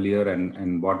me earlier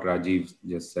and what Rajiv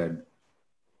just said,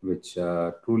 which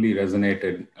truly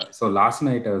resonated. So last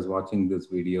night I was watching this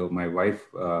video. My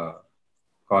wife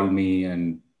called me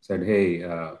and said, hey,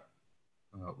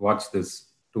 watch this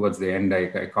towards the end.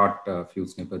 I caught a few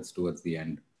snippets towards the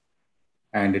end.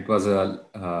 And it was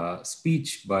a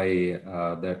speech by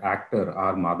the actor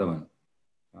R. Madhavan.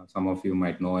 Some of you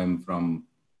might know him from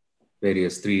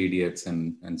various Three Idiots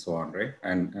and so on, right?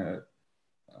 And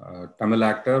Tamil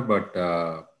actor, but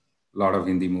a lot of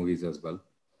Hindi movies as well.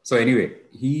 So anyway,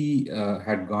 he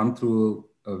had gone through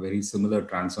a very similar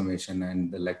transformation,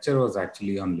 and the lecture was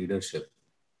actually on leadership.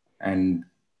 And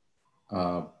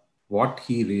what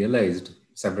he realized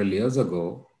several years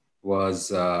ago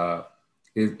was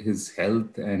his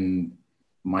health and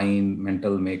mind,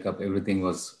 mental makeup, everything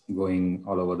was going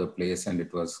all over the place, and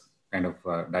it was kind of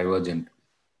divergent.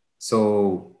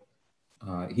 So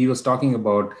he was talking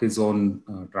about his own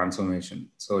transformation.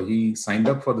 So he signed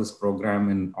up for this program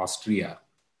in Austria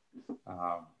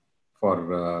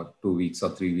for 2 weeks or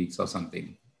 3 weeks or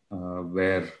something,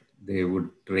 where they would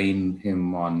train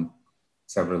him on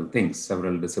several things,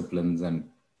 several disciplines and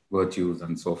virtues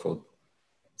and so forth.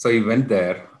 So he went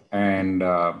there, and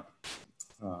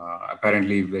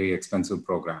apparently very expensive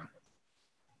program.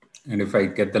 And if I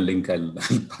get the link, I'll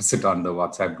pass it on the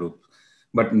WhatsApp group.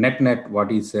 But net, what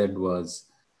he said was,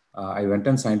 I went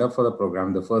and signed up for the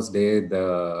program. The first day,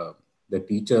 the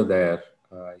teacher there,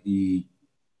 he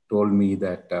told me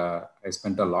that I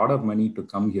spent a lot of money to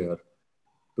come here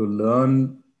to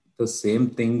learn the same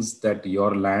things that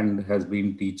your land has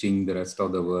been teaching the rest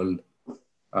of the world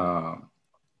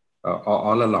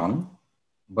all along.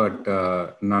 But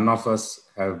none of us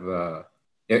have,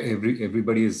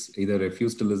 everybody is either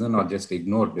refused to listen or just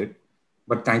ignored it.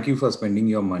 But thank you for spending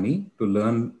your money to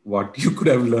learn what you could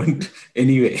have learned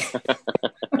anyway.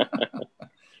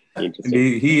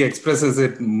 He expresses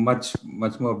it much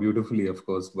more beautifully, of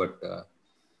course, but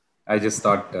I just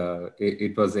thought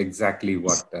it was exactly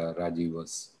what Raji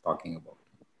was talking about.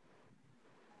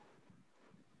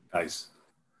 Nice.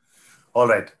 All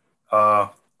right.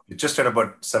 It's just at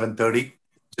about 7:30.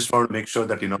 Just want to make sure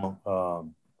that,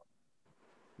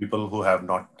 people who have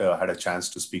not had a chance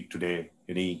to speak today,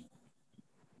 any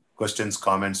questions,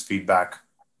 comments, feedback?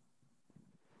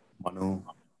 Manu,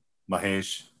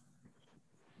 Mahesh,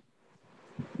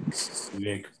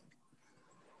 Vivek.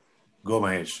 Go,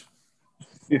 Mahesh.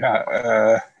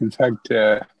 Yeah, in fact,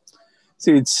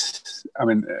 see,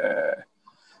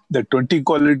 the 20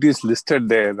 qualities listed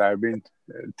there, I've been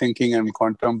thinking and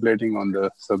contemplating on the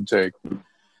subject.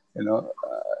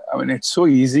 It's so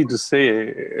easy to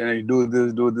say, do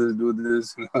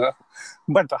this.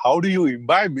 But how do you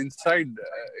imbibe inside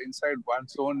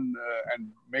one's own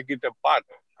and make it a part?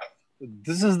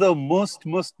 This is the most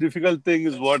difficult thing,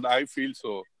 is what I feel.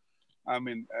 So,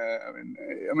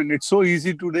 it's so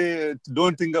easy today.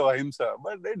 Don't think of ahimsa,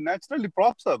 but it naturally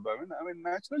props up.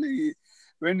 Naturally,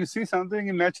 when you see something,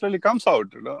 it naturally comes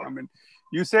out.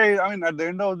 You say, at the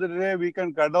end of the day, we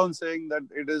can cut down saying that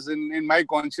it is in my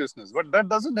consciousness, but that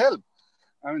doesn't help.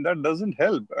 That doesn't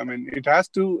help. It has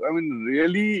to,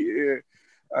 really,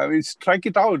 strike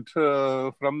it out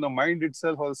from the mind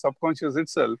itself or the subconscious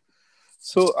itself.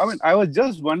 So, I was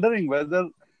just wondering whether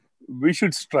we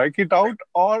should strike it out,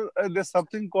 or there's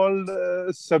something called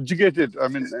subjugate it.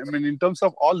 In terms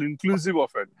of all inclusive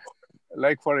of it.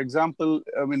 Like, for example,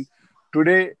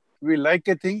 today we like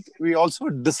a thing, we also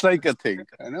dislike a thing.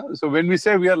 So when we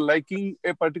say we are liking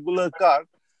a particular car,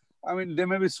 there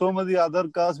may be so many other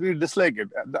cars we dislike it.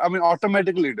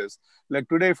 Automatically it is. Like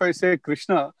today, if I say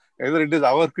Krishna, either it is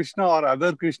our Krishna or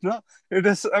other Krishna, it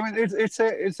is.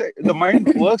 The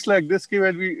mind works like this.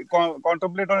 When we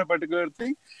contemplate on a particular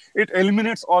thing, it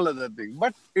eliminates all other things.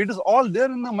 But it is all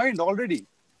there in the mind already.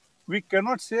 we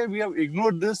cannot say we have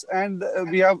ignored this and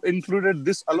we have included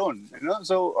this alone.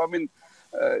 So I mean,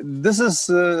 this is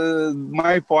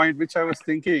my point, which I was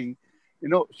thinking.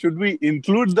 Should we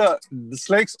include the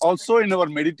dislikes also in our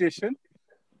meditation,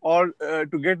 or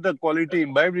to get the quality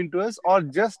imbibed into us, or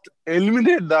just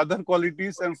eliminate the other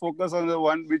qualities and focus on the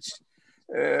one which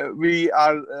we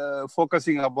are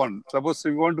focusing upon? Suppose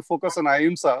we want to focus on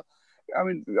ahimsa. I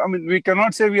mean, we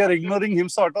cannot say we are ignoring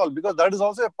himsa at all, because that is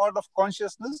also a part of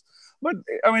consciousness. But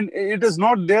I mean, it is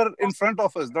not there in front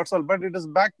of us. That's all. But it is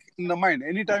back in the mind.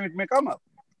 Anytime it may come up.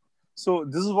 So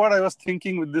this is what I was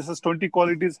thinking with this as 20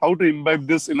 qualities, how to imbibe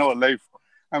this in our life.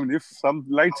 I mean, if some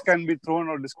lights can be thrown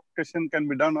or discussion can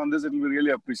be done on this, it will be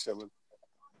really appreciable.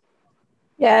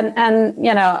 Yeah, and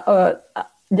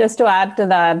just to add to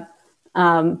that,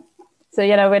 so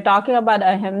we're talking about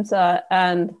ahimsa,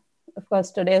 and of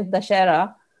course today is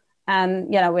Dashera, and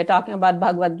we're talking about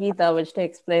Bhagavad Gita, which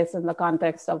takes place in the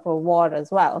context of a war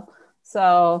as well.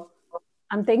 So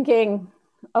I'm thinking,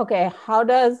 okay, how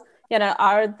does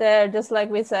are there, just like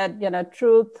we said,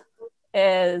 truth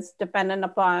is dependent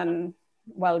upon,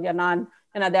 well, you're not,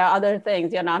 there are other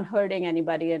things, you're not hurting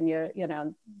anybody, and you're,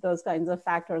 those kinds of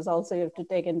factors also you have to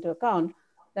take into account.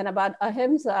 Then about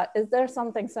ahimsa, is there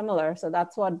something similar? So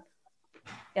that's what,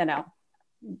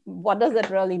 what does it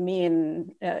really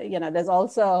mean? There's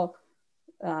also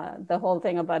the whole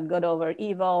thing about good over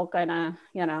evil, kind of,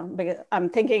 because I'm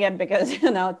thinking it because,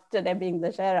 today being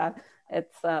Dashera,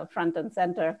 it's front and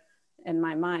center in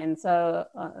my mind. So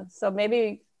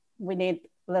maybe we need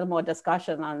a little more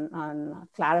discussion on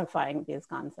clarifying these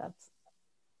concepts.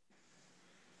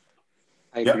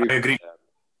 I agree.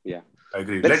 Yeah. I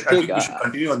agree. I think we should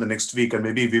continue on the next week, and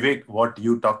maybe Vivek, what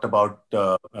you talked about,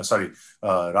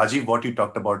 Rajiv, what you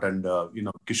talked about, and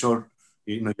Kishore,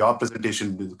 your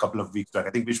presentation a couple of weeks back. I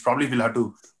think we probably will have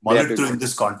to monitor through in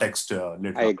this context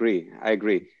later. I agree.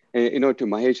 To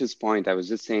Mahesh's point, I was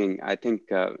just saying, I think,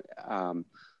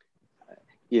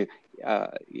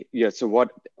 so what,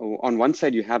 on one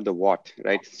side you have the what,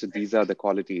 right? So these are the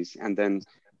qualities. And then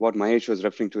what Mahesh was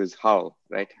referring to is how,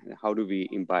 right? How do we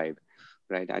imbibe,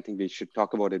 right? I think we should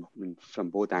talk about it from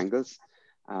both angles.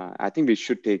 I think we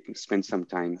should spend some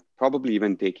time, probably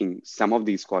even taking some of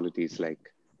these qualities, like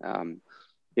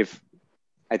if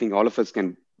I think all of us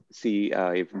can see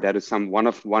if there is one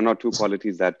or two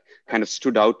qualities that kind of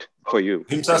stood out for you.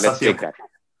 Ahimsa, let's Satyam. take that.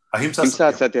 Ahimsa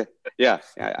Satyam. Yeah,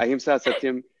 Ahimsa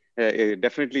Satyam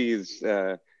definitely is.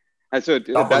 So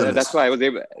that's why I was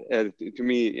able, to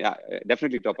me,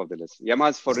 definitely top of the list.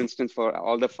 Yamas, for instance, for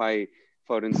all the 5,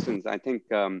 for instance, I think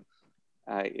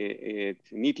it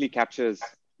neatly captures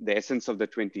the essence of the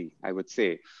 20, I would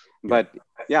say. But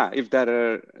yeah, if there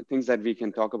are things that we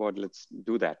can talk about, let's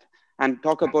do that. And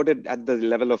talk about it at the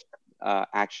level of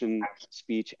action,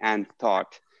 speech, and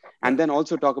thought. And then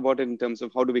also talk about it in terms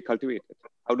of how do we cultivate it?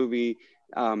 How do we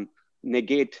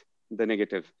negate the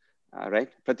negative, right?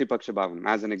 Pratipaksha Bhavanam,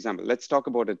 as an example. Let's talk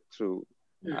about it through,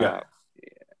 I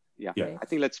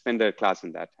think let's spend a class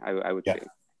in that, I would say.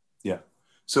 Yeah.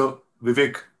 So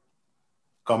Vivek,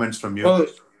 comments from you?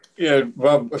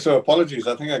 Well, so apologies.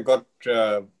 I think I got,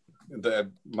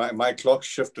 my clock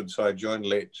shifted, so I joined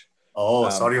late. Oh,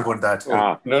 sorry about that.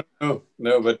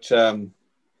 No, but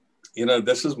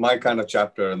this is my kind of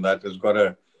chapter, and that has got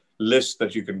a list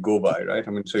that you can go by, right?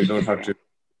 I mean, so you don't have to,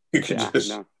 you can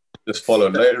just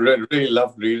follow. I really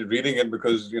love reading it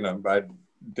because, I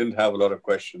didn't have a lot of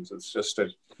questions. It's just a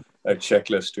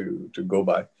checklist to go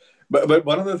by. But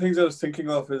one of the things I was thinking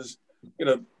of is,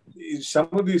 some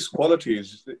of these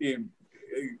qualities,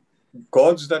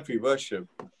 gods that we worship,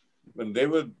 when they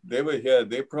were here,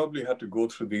 they probably had to go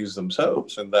through these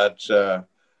themselves, and that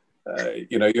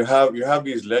you have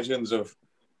these legends of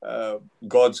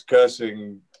gods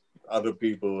cursing other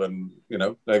people, and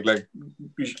like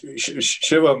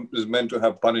Shiva is meant to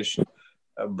have punished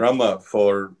Brahma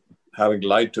for having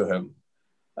lied to him.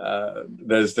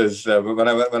 There's when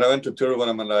I went to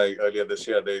Tiruvannamalai earlier this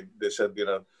year, they said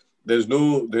there's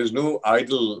no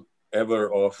idol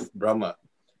ever of Brahma,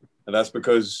 and that's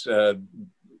because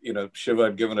Shiva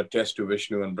had given a test to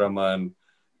Vishnu and Brahma, and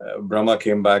Brahma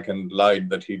came back and lied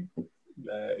that he'd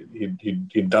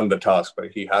done the task,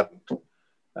 but he hadn't.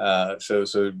 So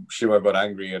Shiva got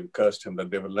angry and cursed him that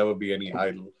there will never be any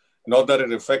idol. Not that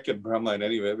it affected Brahma in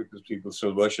any way, because people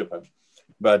still worship him.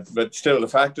 But still, the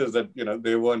fact is that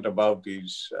they weren't above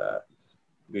these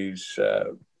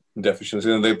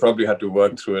deficiencies, and they probably had to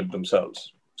work through it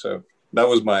themselves. So that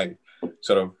was my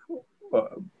sort of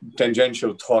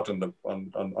tangential thought on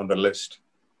the list.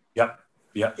 Yeah,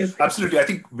 absolutely. I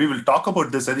think we will talk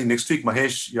about this. I think next week,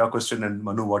 Mahesh, your question, and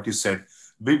Manu, what you said.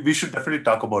 we should definitely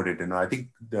talk about it. I think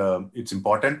it's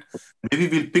important. Maybe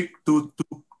we'll pick two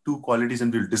qualities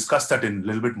and we'll discuss that in a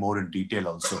little bit more in detail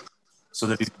also, so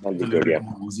that it's a little bit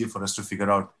more easier for us to figure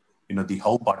out, the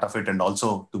how part of it, and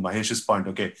also to Mahesh's point.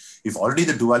 Okay, if already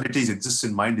the dualities exist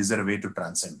in mind, is there a way to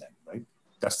transcend them? Right.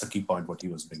 That's the key point. What he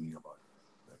was bringing about.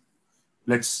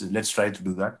 Let's try to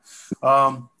do that.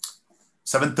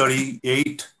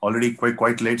 7:38 already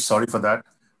quite late. Sorry for that.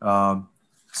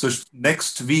 So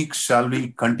next week, shall we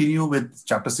continue with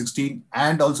chapter 16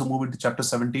 and also move into chapter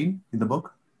 17 in the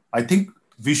book? I think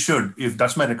we should, if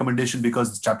that's my recommendation,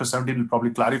 because chapter 17 will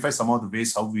probably clarify some of the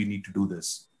ways how we need to do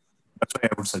this. That's why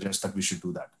I would suggest that we should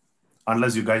do that.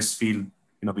 Unless you guys feel,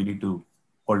 we need to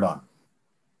hold on.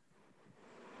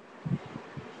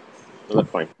 That's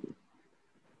fine.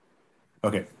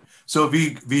 Okay. So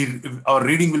our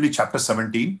reading will be chapter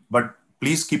 17, but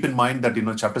please keep in mind that,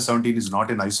 chapter 17 is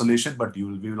not in isolation, but we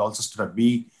will also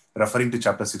be referring to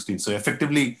chapter 16. So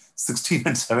effectively 16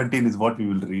 and 17 is what we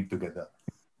will read together.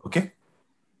 Okay.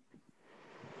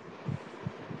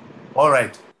 All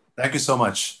right. Thank you so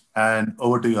much. And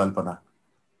over to you, Alpana.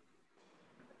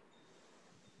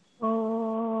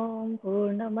 Om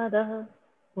Purnamada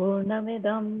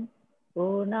Purnamidam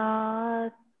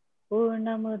Purnat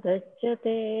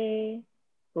Purnamudachyate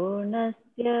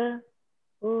Purnasya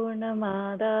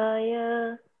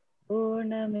Purnamadaya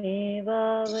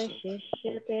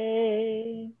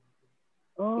Purnamevavashishyate.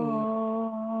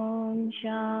 Om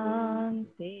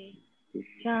Shanti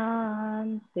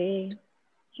Shanti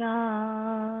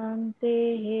Shanti.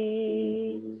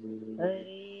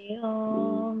 Hari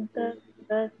Om Tat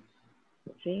Sat.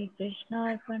 Shri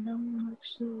Krishna Arpanam.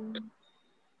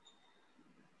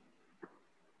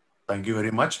 Thank you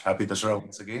very much. Happy Dussehra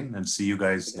once again, and see you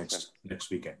guys next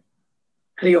weekend.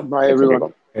 Bye,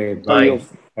 everyone. Hey, bye.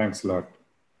 Thanks a lot.